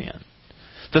ever been.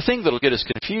 The thing that will get us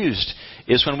confused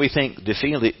is when we think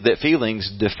that feelings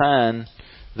define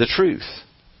the truth.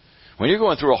 When you're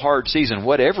going through a hard season,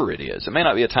 whatever it is, it may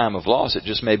not be a time of loss, it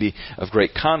just may be of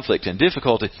great conflict and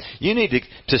difficulty, you need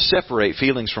to separate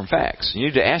feelings from facts. You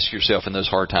need to ask yourself in those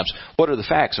hard times, what are the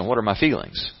facts and what are my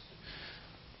feelings?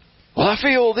 Well, I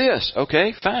feel this.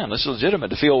 Okay, fine. It's legitimate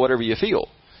to feel whatever you feel.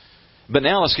 But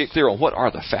now let's get clear on what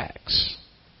are the facts.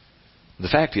 The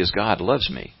fact is God loves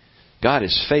me. God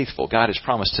is faithful. God has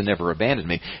promised to never abandon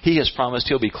me. He has promised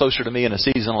He'll be closer to me in a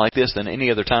season like this than any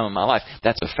other time in my life.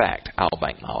 That's a fact. I'll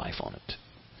bank my life on it.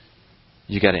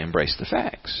 You got to embrace the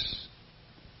facts.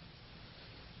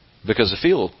 Because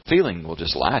the feeling will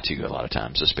just lie to you a lot of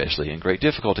times, especially in great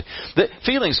difficulty. The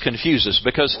feelings confuse us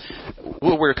because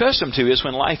what we're accustomed to is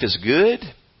when life is good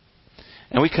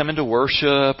and we come into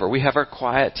worship or we have our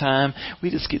quiet time, we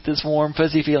just get this warm,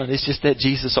 fuzzy feeling. It's just that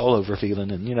Jesus all over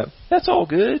feeling. And, that's all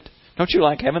good. Don't you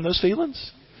like having those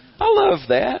feelings? I love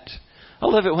that. I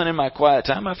love it when in my quiet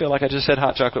time I feel like I just had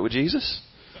hot chocolate with Jesus.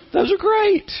 Those are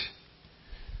great.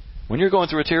 When you're going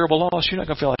through a terrible loss, you're not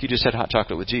going to feel like you just had hot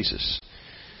chocolate with Jesus.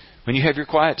 When you have your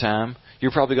quiet time,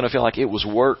 you're probably going to feel like it was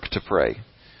work to pray.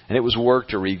 And it was work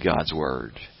to read God's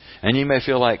Word. And you may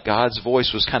feel like God's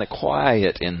voice was kind of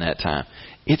quiet in that time.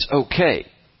 It's okay.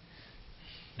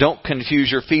 Don't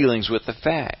confuse your feelings with the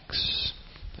facts.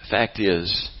 The fact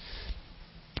is,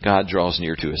 God draws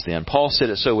near to us then. Paul said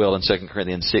it so well in 2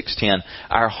 Corinthians 6:10.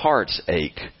 Our hearts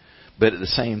ache, but at the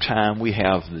same time we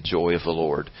have the joy of the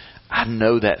Lord. I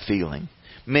know that feeling.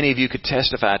 Many of you could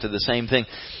testify to the same thing.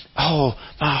 Oh,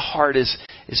 my heart is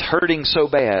hurting so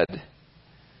bad.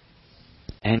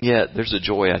 And yet there's a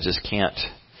joy I just can't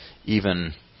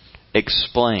even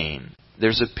explain.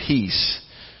 There's a peace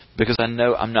because I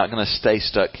know I'm not going to stay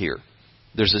stuck here.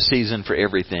 There's a season for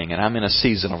everything, and I'm in a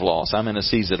season of loss. I'm in a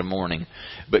season of mourning.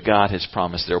 But God has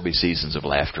promised there will be seasons of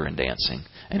laughter and dancing.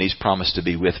 And He's promised to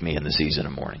be with me in the season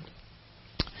of mourning.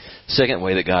 Second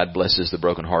way that God blesses the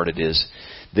brokenhearted is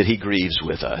that He grieves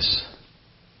with us.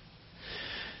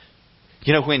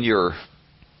 When you're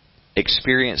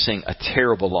experiencing a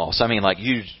terrible loss, like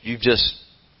you've just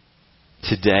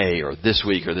today or this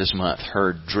week or this month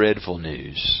heard dreadful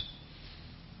news,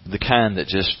 the kind that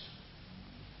just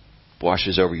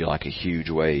washes over you like a huge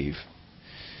wave.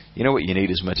 You know what you need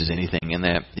as much as anything in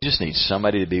that? You just need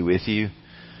somebody to be with you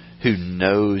who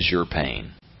knows your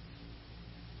pain.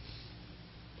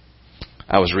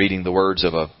 I was reading the words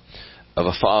of a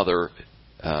father.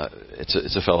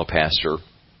 It's a fellow pastor.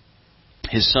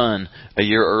 His son, a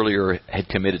year earlier, had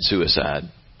committed suicide.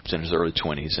 He was in his early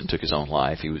 20s and took his own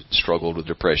life. He struggled with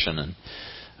depression and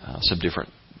some different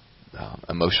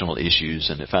emotional issues,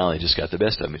 and it finally just got the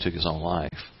best of him. He took his own life.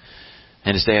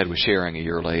 And his dad was sharing a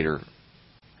year later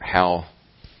how,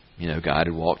 God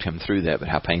had walked him through that, but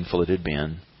how painful it had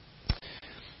been.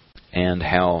 And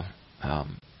how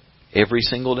every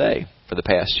single day for the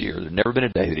past year, there had never been a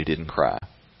day that he didn't cry.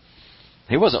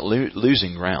 He wasn't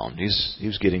losing ground. He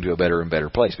was getting to a better and better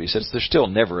place. But he says, there's still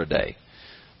never a day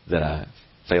that I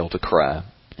fail to cry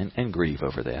and grieve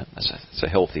over that. It's a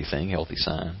healthy thing, healthy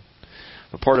sign.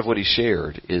 But part of what he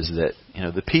shared is that,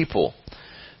 the people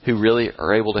who really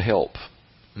are able to help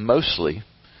mostly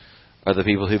are the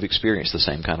people who've experienced the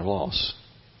same kind of loss.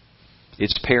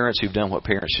 It's parents who've done what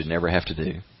parents should never have to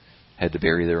do, had to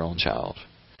bury their own child.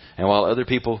 And while other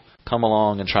people come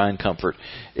along and try and comfort,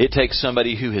 it takes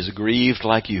somebody who has grieved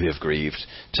like you have grieved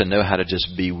to know how to just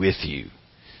be with you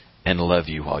and love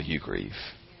you while you grieve.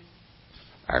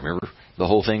 I remember the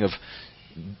whole thing of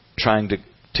trying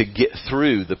to get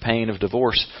through the pain of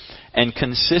divorce. And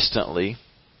consistently,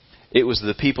 it was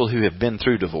the people who have been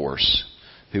through divorce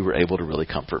who were able to really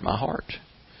comfort my heart.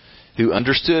 Who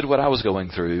understood what I was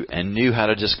going through and knew how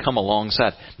to just come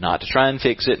alongside. Not to try and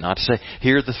fix it. Not to say,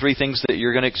 here are the 3 things that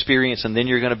you're going to experience and then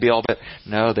you're going to be all better.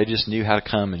 No, they just knew how to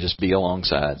come and just be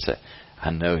alongside. Say,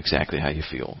 I know exactly how you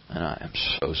feel. And I am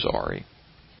so sorry.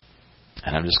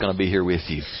 And I'm just going to be here with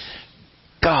you.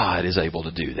 God is able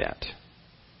to do that.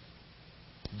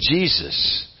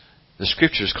 Jesus, the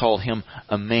Scriptures call Him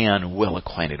a man well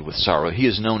acquainted with sorrow. He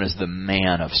is known as the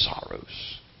man of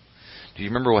sorrows. Do you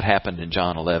remember what happened in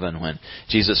John 11 when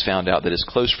Jesus found out that his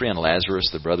close friend Lazarus,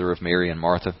 the brother of Mary and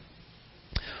Martha,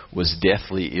 was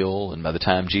deathly ill, and by the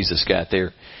time Jesus got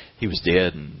there, he was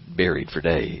dead and buried for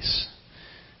days.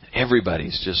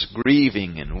 Everybody's just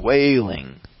grieving and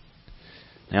wailing.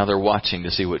 Now they're watching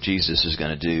to see what Jesus is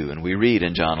going to do. And we read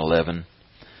in John 11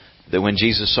 that when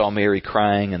Jesus saw Mary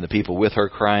crying and the people with her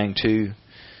crying too,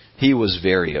 He was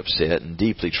very upset and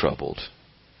deeply troubled.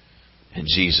 And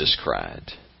Jesus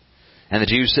cried. And the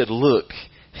Jews said, look,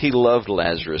 He loved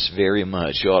Lazarus very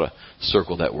much. You ought to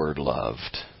circle that word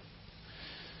loved.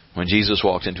 When Jesus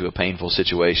walked into a painful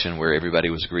situation where everybody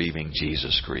was grieving,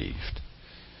 Jesus grieved.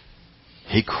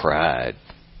 He cried.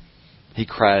 He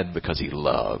cried because He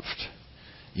loved.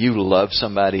 You love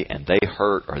somebody and they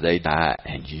hurt or they die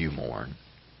and you mourn.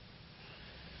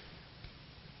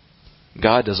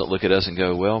 God doesn't look at us and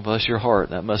go, well, bless your heart,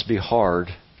 that must be hard.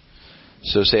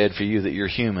 So sad for you that you're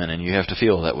human and you have to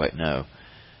feel that way. No.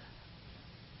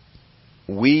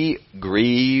 We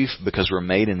grieve because we're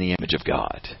made in the image of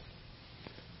God.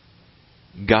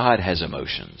 God has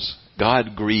emotions.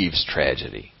 God grieves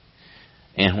tragedy.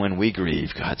 And when we grieve,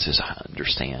 God says, I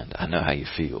understand. I know how you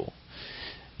feel.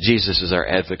 Jesus is our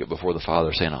advocate before the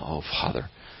Father, saying, oh, Father,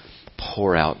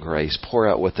 pour out grace, pour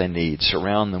out what they need,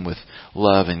 surround them with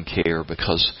love and care,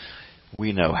 because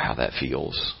we know how that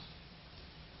feels.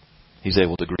 He's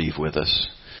able to grieve with us.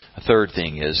 A third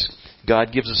thing is,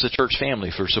 God gives us a church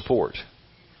family for support.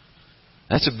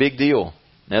 That's a big deal.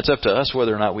 That's up to us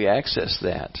whether or not we access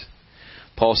that.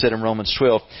 Paul said in Romans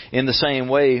 12, in the same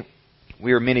way,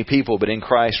 we are many people, but in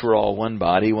Christ we're all one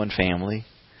body, one family.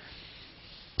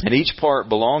 And each part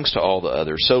belongs to all the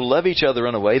others. So love each other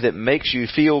in a way that makes you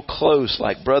feel close,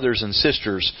 like brothers and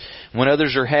sisters. When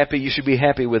others are happy, you should be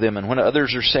happy with them. And when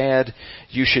others are sad,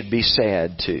 you should be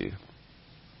sad too.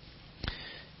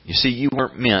 You see, you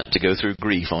weren't meant to go through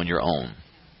grief on your own.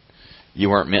 You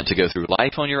weren't meant to go through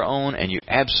life on your own, and you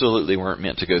absolutely weren't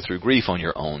meant to go through grief on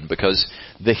your own, because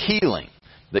the healing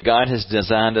that God has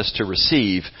designed us to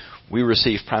receive, we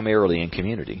receive primarily in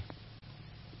community.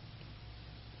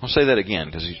 I'll say that again,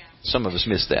 because some of us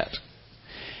missed that.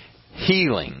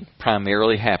 Healing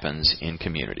primarily happens in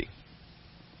community.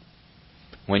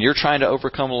 When you're trying to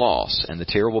overcome loss and the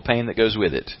terrible pain that goes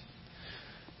with it.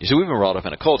 You see, we've been brought up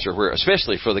in a culture where,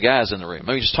 especially for the guys in the room,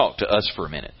 let me just talk to us for a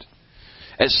minute.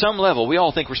 At some level, we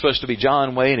all think we're supposed to be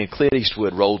John Wayne and Clint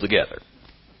Eastwood rolled together.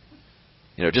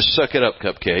 You know, just suck it up,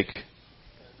 Cupcake.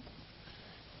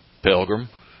 Pilgrim.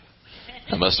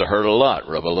 I must have heard a lot.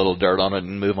 Rub a little dirt on it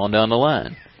and move on down the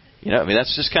line. You know, I mean,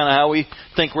 that's just kind of how we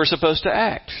think we're supposed to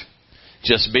act.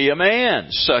 Just be a man.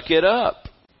 Suck it up.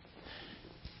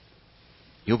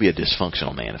 You'll be a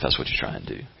dysfunctional man if that's what you try and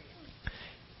do.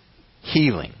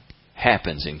 Healing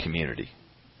happens in community,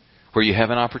 where you have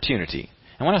an opportunity.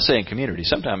 And when I say in community,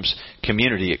 sometimes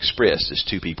community expressed is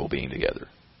 2 people being together,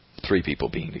 3 people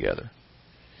being together.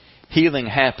 Healing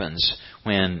happens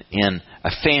when in a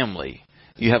family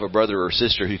you have a brother or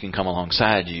sister who can come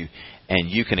alongside you and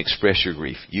you can express your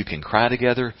grief. You can cry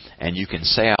together and you can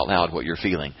say out loud what you're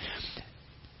feeling.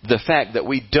 The fact that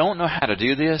we don't know how to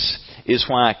do this is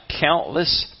why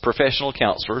countless professional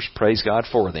counselors, praise God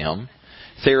for them,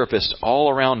 therapists all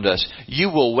around us, you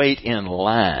will wait in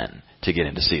line to get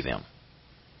in to see them.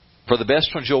 For the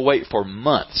best ones, you'll wait for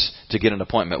months to get an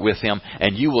appointment with them,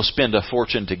 and you will spend a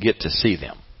fortune to get to see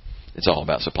them. It's all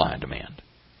about supply and demand.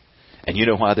 And you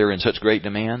know why they're in such great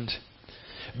demand?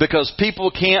 Because people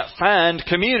can't find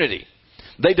community.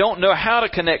 They don't know how to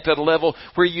connect at a level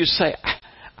where you say,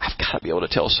 I've got to be able to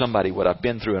tell somebody what I've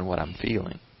been through and what I'm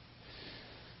feeling.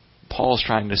 Paul's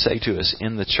trying to say to us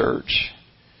in the church,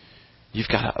 you've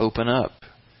got to open up.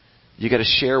 You've got to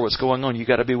share what's going on. You've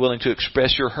got to be willing to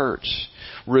express your hurts.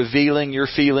 Revealing your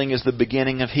feeling is the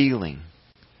beginning of healing.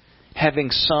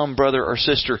 Having some brother or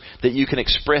sister that you can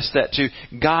express that to.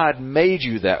 God made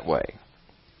you that way.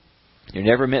 You're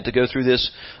never meant to go through this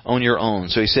on your own.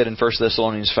 So he said in 1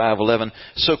 Thessalonians 5:11,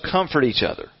 so comfort each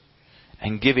other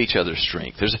and give each other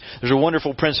strength. There's a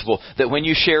wonderful principle that when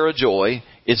you share a joy,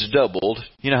 it's doubled.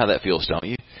 You know how that feels, don't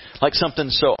you? Like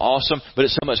something's so awesome, but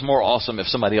it's so much more awesome if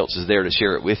somebody else is there to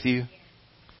share it with you.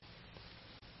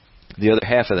 The other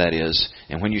half of that is,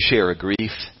 and when you share a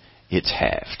grief, it's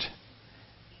halved.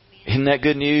 Isn't that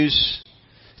good news?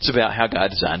 It's about how God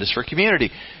designed us for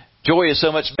community. Joy is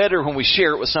so much better when we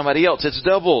share it with somebody else. It's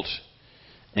doubled.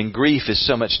 And grief is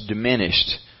so much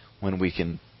diminished when we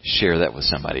can share that with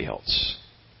somebody else.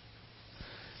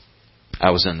 I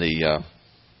was in the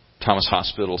Thomas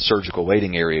Hospital surgical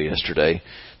waiting area yesterday.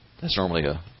 That's normally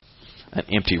an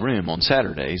empty room on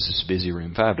Saturdays. It's a busy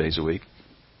room 5 days a week.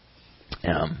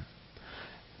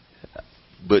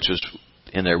 Butch was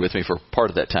in there with me for part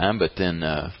of that time, but then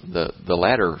the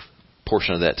latter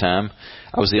portion of that time,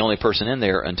 I was the only person in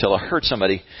there until I heard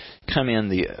somebody come in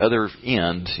the other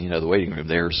end. You know, the waiting room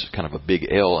there's kind of a big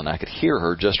L, and I could hear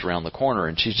her just around the corner,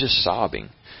 and she's just sobbing.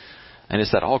 And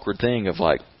it's that awkward thing of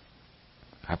like,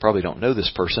 I probably don't know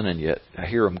this person, and yet I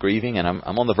hear them grieving, and I'm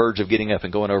on the verge of getting up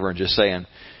and going over and just saying,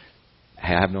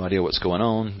 hey, I have no idea what's going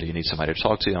on. Do you need somebody to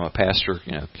talk to? I'm a pastor.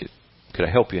 You know, could I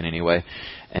help you in any way?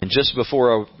 And just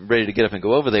before I'm ready to get up and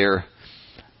go over there,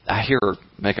 I hear her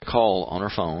make a call on her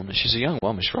phone. She's a young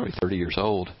woman. She's probably 30 years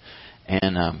old.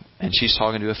 And she's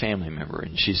talking to a family member,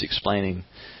 and she's explaining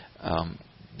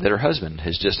that her husband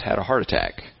has just had a heart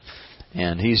attack.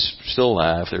 And he's still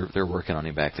alive. They're working on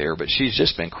him back there. But she's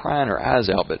just been crying her eyes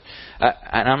out. But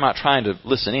I'm not trying to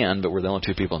listen in, but we're the only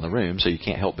 2 people in the room, so you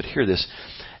can't help but hear this.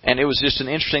 And it was just an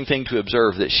interesting thing to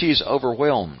observe that she's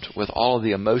overwhelmed with all of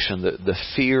the emotion, the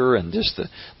fear, and just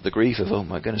the grief of, oh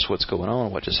my goodness, what's going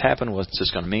on? What just happened? What's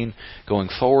this going to mean going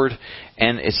forward?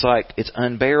 And it's like, it's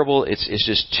unbearable. It's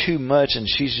just too much. And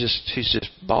she's just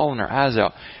bawling her eyes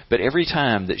out. But every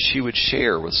time that she would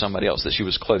share with somebody else that she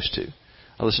was close to,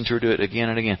 I listened to her do it again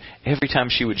and again. Every time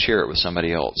she would share it with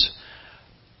somebody else,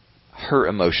 her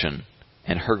emotion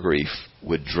and her grief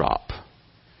would drop.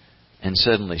 And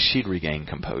suddenly she'd regain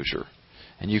composure.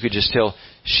 And you could just tell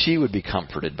she would be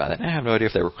comforted by that. And I have no idea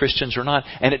if they were Christians or not.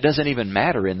 And it doesn't even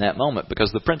matter in that moment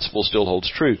because the principle still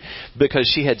holds true.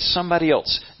 Because she had somebody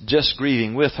else just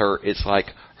grieving with her, it's like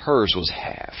hers was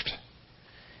halved.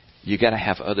 You got to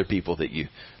have other people that you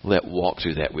let walk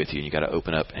through that with you. And you got to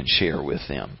open up and share with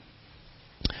them.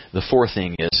 The fourth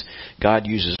thing is God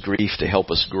uses grief to help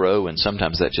us grow, and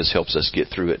sometimes that just helps us get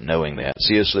through it knowing that.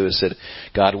 C.S. Lewis said,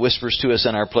 God whispers to us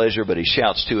in our pleasure, but He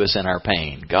shouts to us in our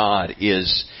pain. God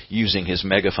is using His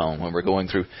megaphone when we're going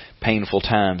through painful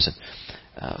times.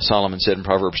 And Solomon said in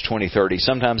Proverbs 20:30,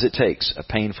 sometimes it takes a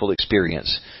painful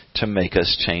experience to make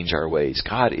us change our ways.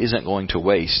 God isn't going to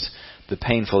waste the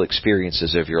painful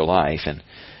experiences of your life, and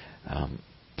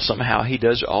somehow He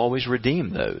does always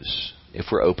redeem those if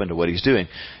we're open to what He's doing.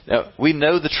 Now, we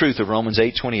know the truth of Romans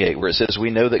 8:28, where it says, we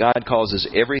know that God causes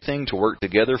everything to work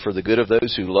together for the good of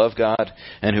those who love God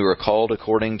and who are called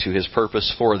according to His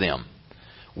purpose for them.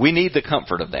 We need the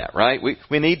comfort of that, right?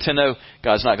 We need to know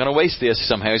God's not going to waste this.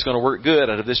 Somehow He's going to work good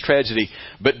out of this tragedy.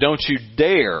 But don't you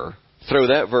dare throw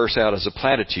that verse out as a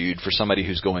platitude for somebody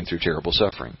who's going through terrible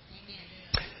suffering.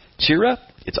 Cheer up.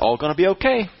 It's all going to be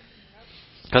okay.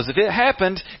 Because if it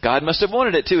happened, God must have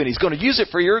wanted it to, and He's going to use it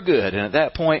for your good. And at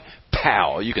that point,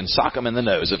 pow, you can sock them in the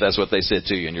nose if that's what they said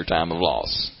to you in your time of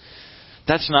loss.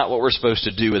 That's not what we're supposed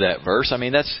to do with that verse. I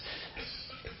mean, that's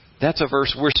a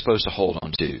verse we're supposed to hold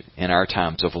on to in our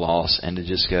times of loss and to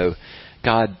just go,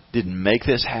 God didn't make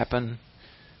this happen,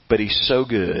 but He's so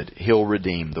good, He'll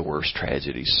redeem the worst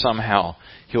tragedies. Somehow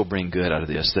He'll bring good out of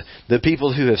this. The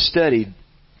people who have studied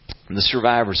the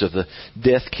survivors of the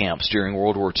death camps during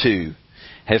World War II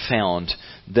have found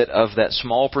that of that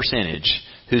small percentage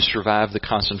who survived the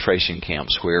concentration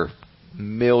camps where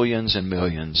millions and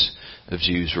millions of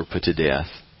Jews were put to death,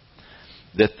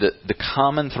 that the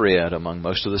common thread among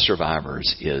most of the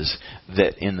survivors is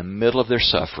that in the middle of their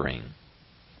suffering,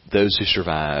 those who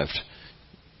survived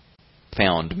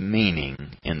found meaning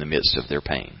in the midst of their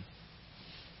pain.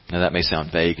 Now that may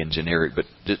sound vague and generic, but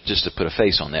just to put a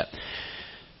face on that.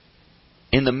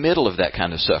 In the middle of that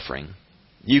kind of suffering,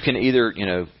 you can either,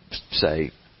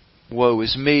 say, woe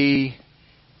is me,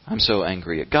 I'm so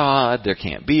angry at God, there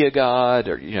can't be a God,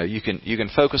 or, you can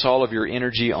focus all of your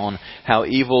energy on how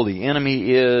evil the enemy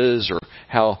is, or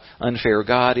how unfair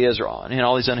God is, or in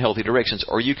all these unhealthy directions,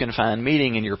 or you can find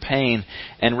meaning in your pain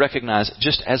and recognize,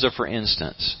 just as a for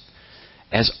instance,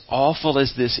 as awful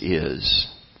as this is,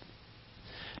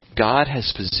 God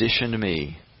has positioned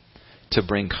me to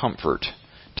bring comfort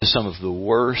to some of the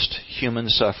worst human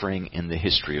suffering in the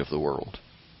history of the world.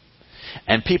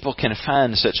 And people can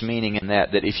find such meaning in that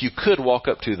if you could walk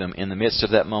up to them in the midst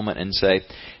of that moment and say,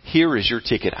 here is your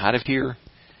ticket out of here.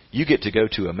 You get to go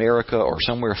to America or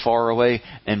somewhere far away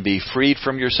and be freed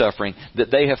from your suffering,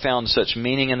 that they have found such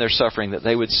meaning in their suffering that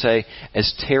they would say,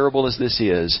 as terrible as this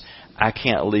is, I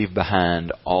can't leave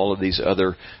behind all of these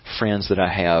other friends that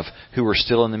I have who are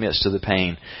still in the midst of the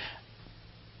pain.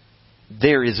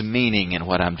 There is meaning in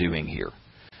what I'm doing here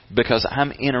because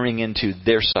I'm entering into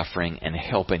their suffering and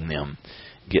helping them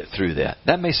get through that.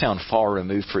 That may sound far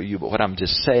removed for you, but what I'm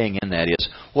just saying in that is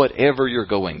whatever you're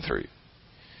going through,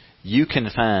 you can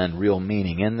find real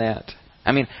meaning in that.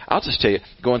 I mean, I'll just tell you,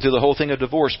 going through the whole thing of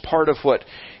divorce, part of what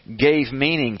gave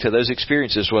meaning to those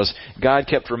experiences was God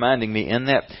kept reminding me in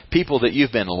that people that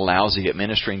you've been lousy at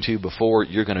ministering to before,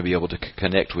 you're going to be able to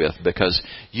connect with because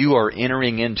you are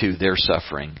entering into their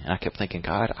suffering. And I kept thinking,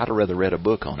 God, I'd have rather read a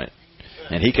book on it.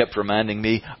 And He kept reminding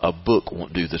me, a book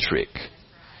won't do the trick.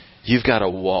 You've got to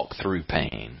walk through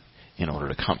pain in order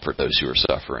to comfort those who are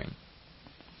suffering.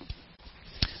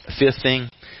 The fifth thing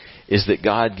is that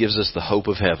God gives us the hope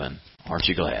of heaven. Aren't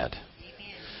you glad?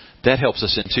 That helps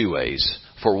us in two ways.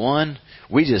 For one,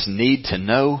 we just need to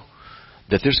know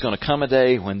that there's going to come a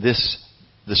day when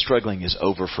the struggling is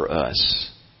over for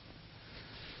us.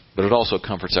 But it also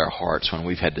comforts our hearts when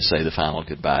we've had to say the final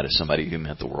goodbye to somebody who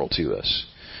meant the world to us.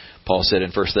 Paul said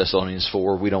in 1 Thessalonians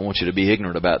 4, we don't want you to be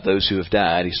ignorant about those who have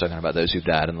died. He's talking about those who've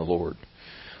died in the Lord.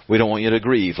 We don't want you to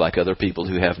grieve like other people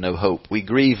who have no hope. We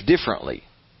grieve differently.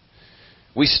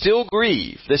 We still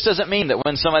grieve. This doesn't mean that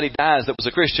when somebody dies that was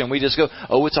a Christian, we just go,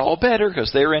 oh, it's all better because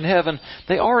they're in heaven.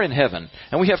 They are in heaven.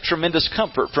 And we have tremendous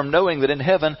comfort from knowing that in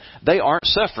heaven they aren't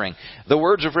suffering. The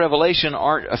words of Revelation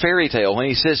aren't a fairy tale. When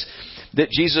He says that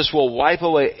Jesus will wipe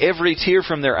away every tear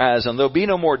from their eyes and there'll be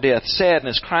no more death,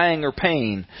 sadness, crying, or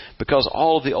pain because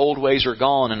all of the old ways are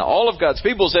gone. And all of God's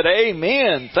people said,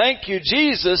 amen. Thank you,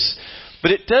 Jesus.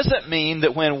 But it doesn't mean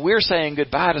that when we're saying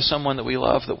goodbye to someone that we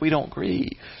love that we don't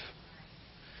grieve.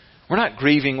 We're not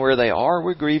grieving where they are.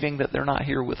 We're grieving that they're not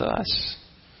here with us.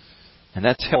 And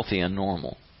that's healthy and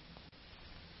normal.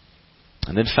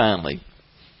 And then finally,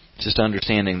 just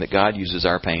understanding that God uses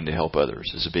our pain to help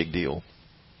others is a big deal.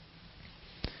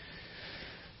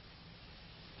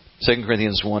 2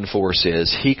 Corinthians 1:4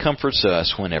 says, He comforts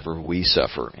us whenever we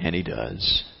suffer. And He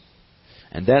does.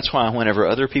 And that's why whenever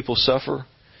other people suffer,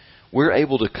 we're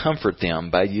able to comfort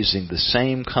them by using the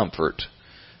same comfort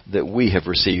that we have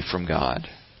received from God.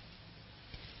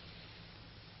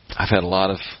 I've had a lot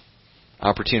of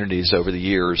opportunities over the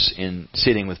years in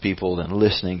sitting with people and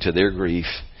listening to their grief.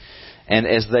 And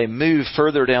as they move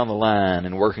further down the line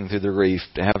and working through their grief,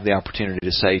 to have the opportunity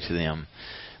to say to them,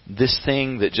 this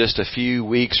thing that just a few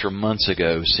weeks or months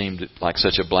ago seemed like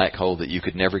such a black hole that you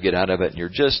could never get out of it, and you're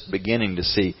just beginning to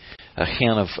see a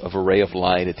hint of a ray of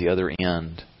light at the other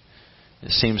end.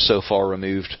 It seems so far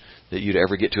removed that you'd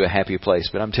ever get to a happy place.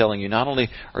 But I'm telling you, not only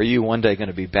are you one day going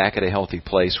to be back at a healthy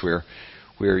place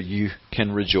where you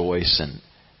can rejoice and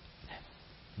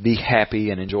be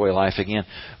happy and enjoy life again,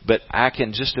 but I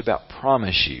can just about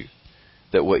promise you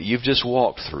that what you've just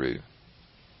walked through,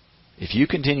 if you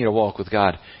continue to walk with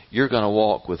God, you're going to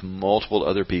walk with multiple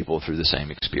other people through the same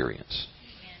experience.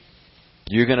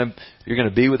 You're going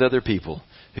to be with other people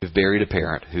who've buried a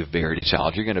parent, who've buried a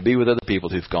child. You're going to be with other people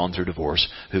who've gone through divorce,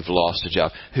 who've lost a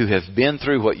job, who have been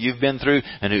through what you've been through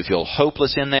and who feel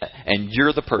hopeless in that. And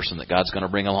you're the person that God's going to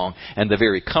bring along. And the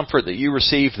very comfort that you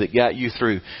received that got you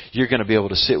through, you're going to be able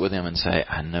to sit with them and say,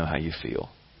 I know how you feel.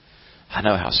 I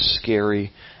know how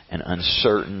scary and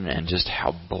uncertain and just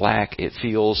how black it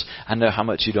feels. I know how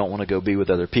much you don't want to go be with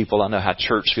other people. I know how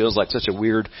church feels like such a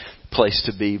weird place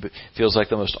to be, but feels like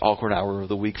the most awkward hour of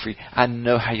the week for you. I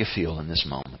know how you feel in this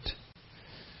moment.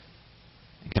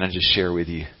 Can I just share with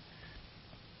you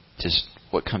just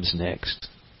what comes next?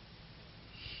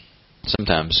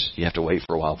 Sometimes you have to wait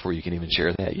for a while before you can even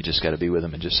share that. You just got to be with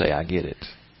them and just say, I get it.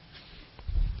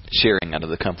 Sharing out of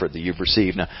the comfort that you've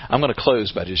received. Now, I'm going to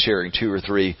close by just sharing 2 or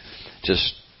 3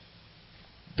 just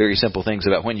very simple things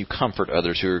about when you comfort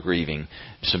others who are grieving.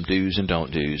 Some do's and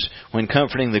don't do's. When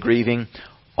comforting the grieving,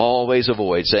 always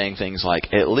avoid saying things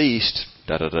like, at least,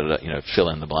 fill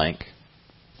in the blank.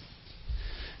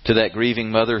 To that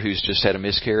grieving mother who's just had a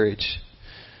miscarriage,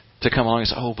 to come along and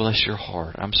say, oh, bless your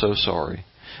heart, I'm so sorry.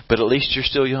 But at least you're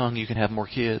still young, you can have more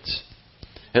kids.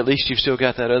 At least you've still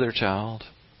got that other child.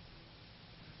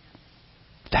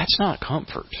 That's not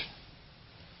comfort.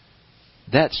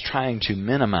 That's trying to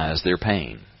minimize their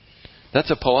pain.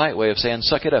 That's a polite way of saying,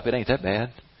 suck it up, it ain't that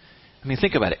bad. I mean,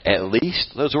 think about it. At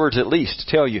least, those words at least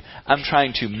tell you, I'm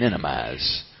trying to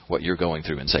minimize what you're going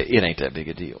through and say, it ain't that big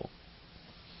a deal.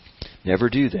 Never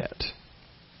do that.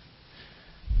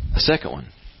 A second one.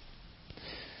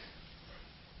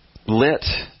 Let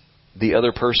the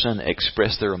other person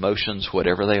express their emotions,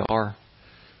 whatever they are,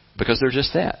 because they're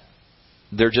just that.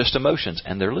 They're just emotions,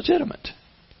 and they're legitimate.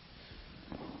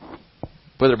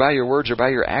 Whether by your words or by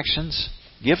your actions,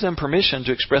 give them permission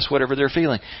to express whatever they're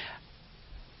feeling.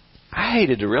 I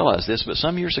hated to realize this, but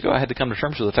some years ago I had to come to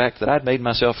terms with the fact that I'd made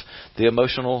myself the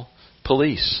emotional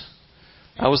police.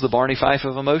 I was the Barney Fife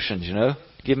of emotions,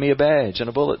 Give me a badge and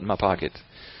a bullet in my pocket.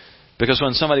 Because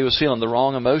when somebody was feeling the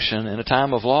wrong emotion in a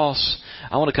time of loss,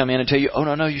 I want to come in and tell you, oh,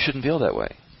 no, you shouldn't feel that way.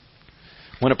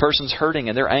 When a person's hurting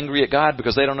and they're angry at God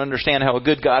because they don't understand how a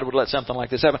good God would let something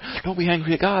like this happen, don't be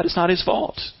angry at God. It's not His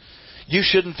fault. You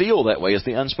shouldn't feel that way is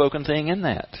the unspoken thing in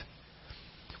that.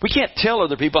 We can't tell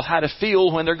other people how to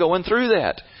feel when they're going through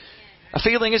that. A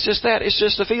feeling is just that. It's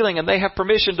just a feeling. And they have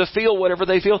permission to feel whatever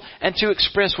they feel and to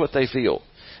express what they feel.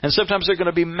 And sometimes they're going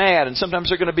to be mad, and sometimes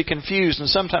they're going to be confused, and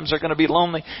sometimes they're going to be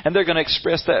lonely, and they're going to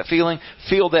express that feeling,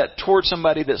 feel that towards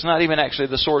somebody that's not even actually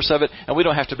the source of it, and we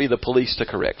don't have to be the police to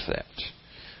correct that.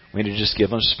 We need to just give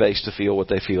them space to feel what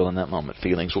they feel in that moment.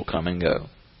 Feelings will come and go.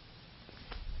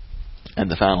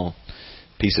 And the final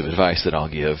piece of advice that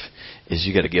I'll give is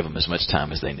you got to give them as much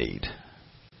time as they need.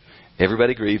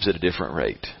 Everybody grieves at a different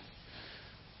rate.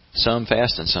 Some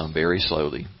fast and some very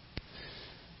slowly.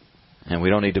 And we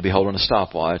don't need to be holding a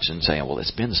stopwatch and saying, well,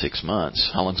 it's been 6 months.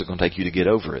 How long is it going to take you to get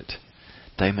over it?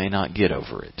 They may not get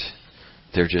over it.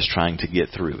 They're just trying to get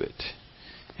through it.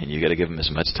 And you got to give them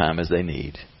as much time as they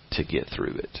need to get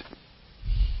through it.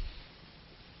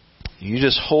 You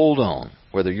just hold on.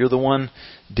 Whether you're the one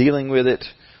dealing with it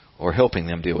or helping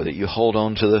them deal with it, you hold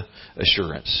on to the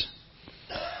assurance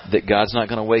that God's not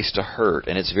going to waste a hurt.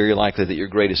 And it's very likely that your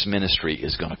greatest ministry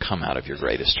is going to come out of your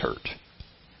greatest hurt.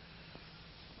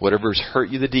 Whatever's hurt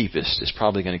you the deepest is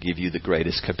probably going to give you the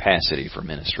greatest capacity for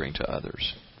ministering to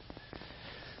others.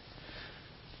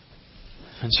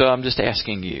 And so I'm just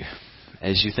asking you,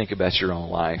 as you think about your own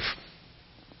life,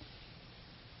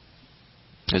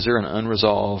 is there an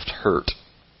unresolved hurt?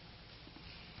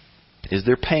 Is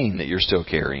there pain that you're still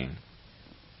carrying?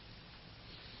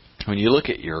 When you look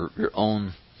at your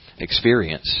own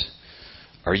experience,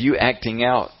 are you acting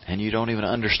out and you don't even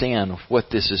understand what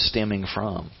this is stemming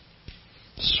from?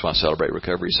 This is why Celebrate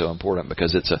Recovery is so important,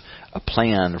 because it's a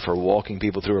plan for walking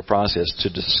people through a process to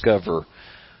discover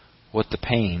what the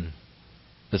pain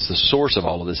that's the source of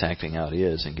all of this acting out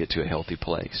is and get to a healthy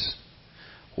place.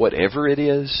 Whatever it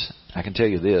is, I can tell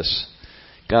you this,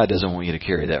 God doesn't want you to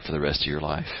carry that for the rest of your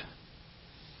life.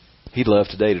 He'd love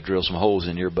today to drill some holes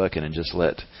in your bucket and just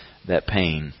let that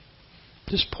pain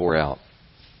just pour out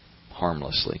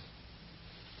harmlessly.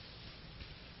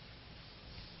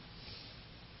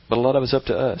 But a lot of it's up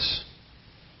to us.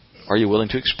 Are you willing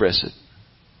to express it?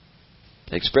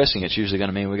 Expressing it's usually going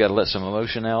to mean we've got to let some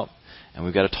emotion out and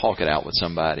we've got to talk it out with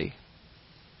somebody.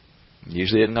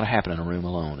 Usually it isn't going to happen in a room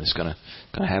alone. It's going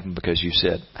to happen because you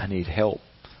said, I need help.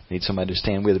 I need somebody to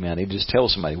stand with me. I need to just tell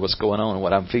somebody what's going on and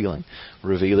what I'm feeling.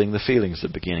 Revealing the feelings, the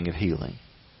beginning of healing.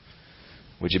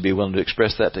 Would you be willing to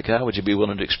express that to God? Would you be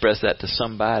willing to express that to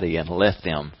somebody and let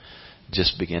them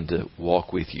just begin to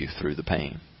walk with you through the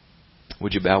pain?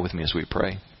 Would you bow with me as we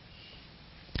pray?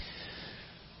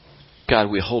 God,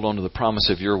 we hold on to the promise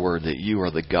of your word that you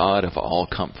are the God of all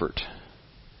comfort.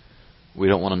 We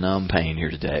don't want to numb pain here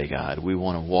today, God. We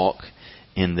want to walk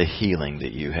in the healing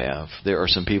that you have. There are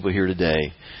some people here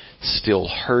today still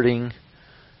hurting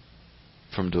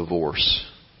from divorce,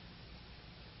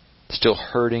 still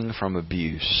hurting from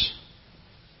abuse,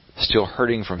 still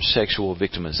hurting from sexual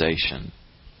victimization,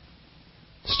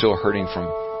 still hurting from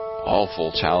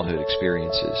awful childhood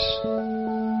experiences.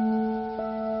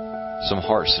 Some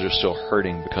hearts that are still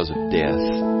hurting because of death,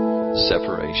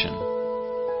 separation.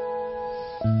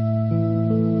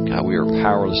 God, we are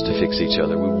powerless to fix each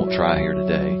other. We won't try here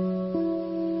today.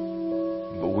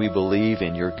 But we believe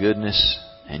in your goodness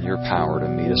and your power to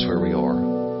meet us where we are.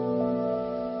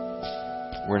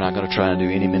 We're not going to try and do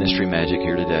any ministry magic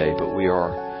here today, but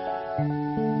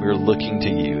we're looking to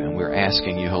you and we're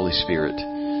asking you, Holy Spirit,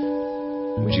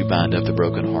 would you bind up the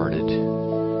brokenhearted?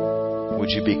 Would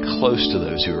you be close to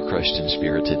those who are crushed in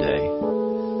spirit today?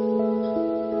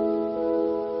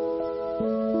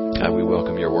 God, we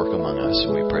welcome your work among us,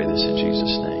 and we pray this in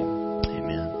Jesus' name.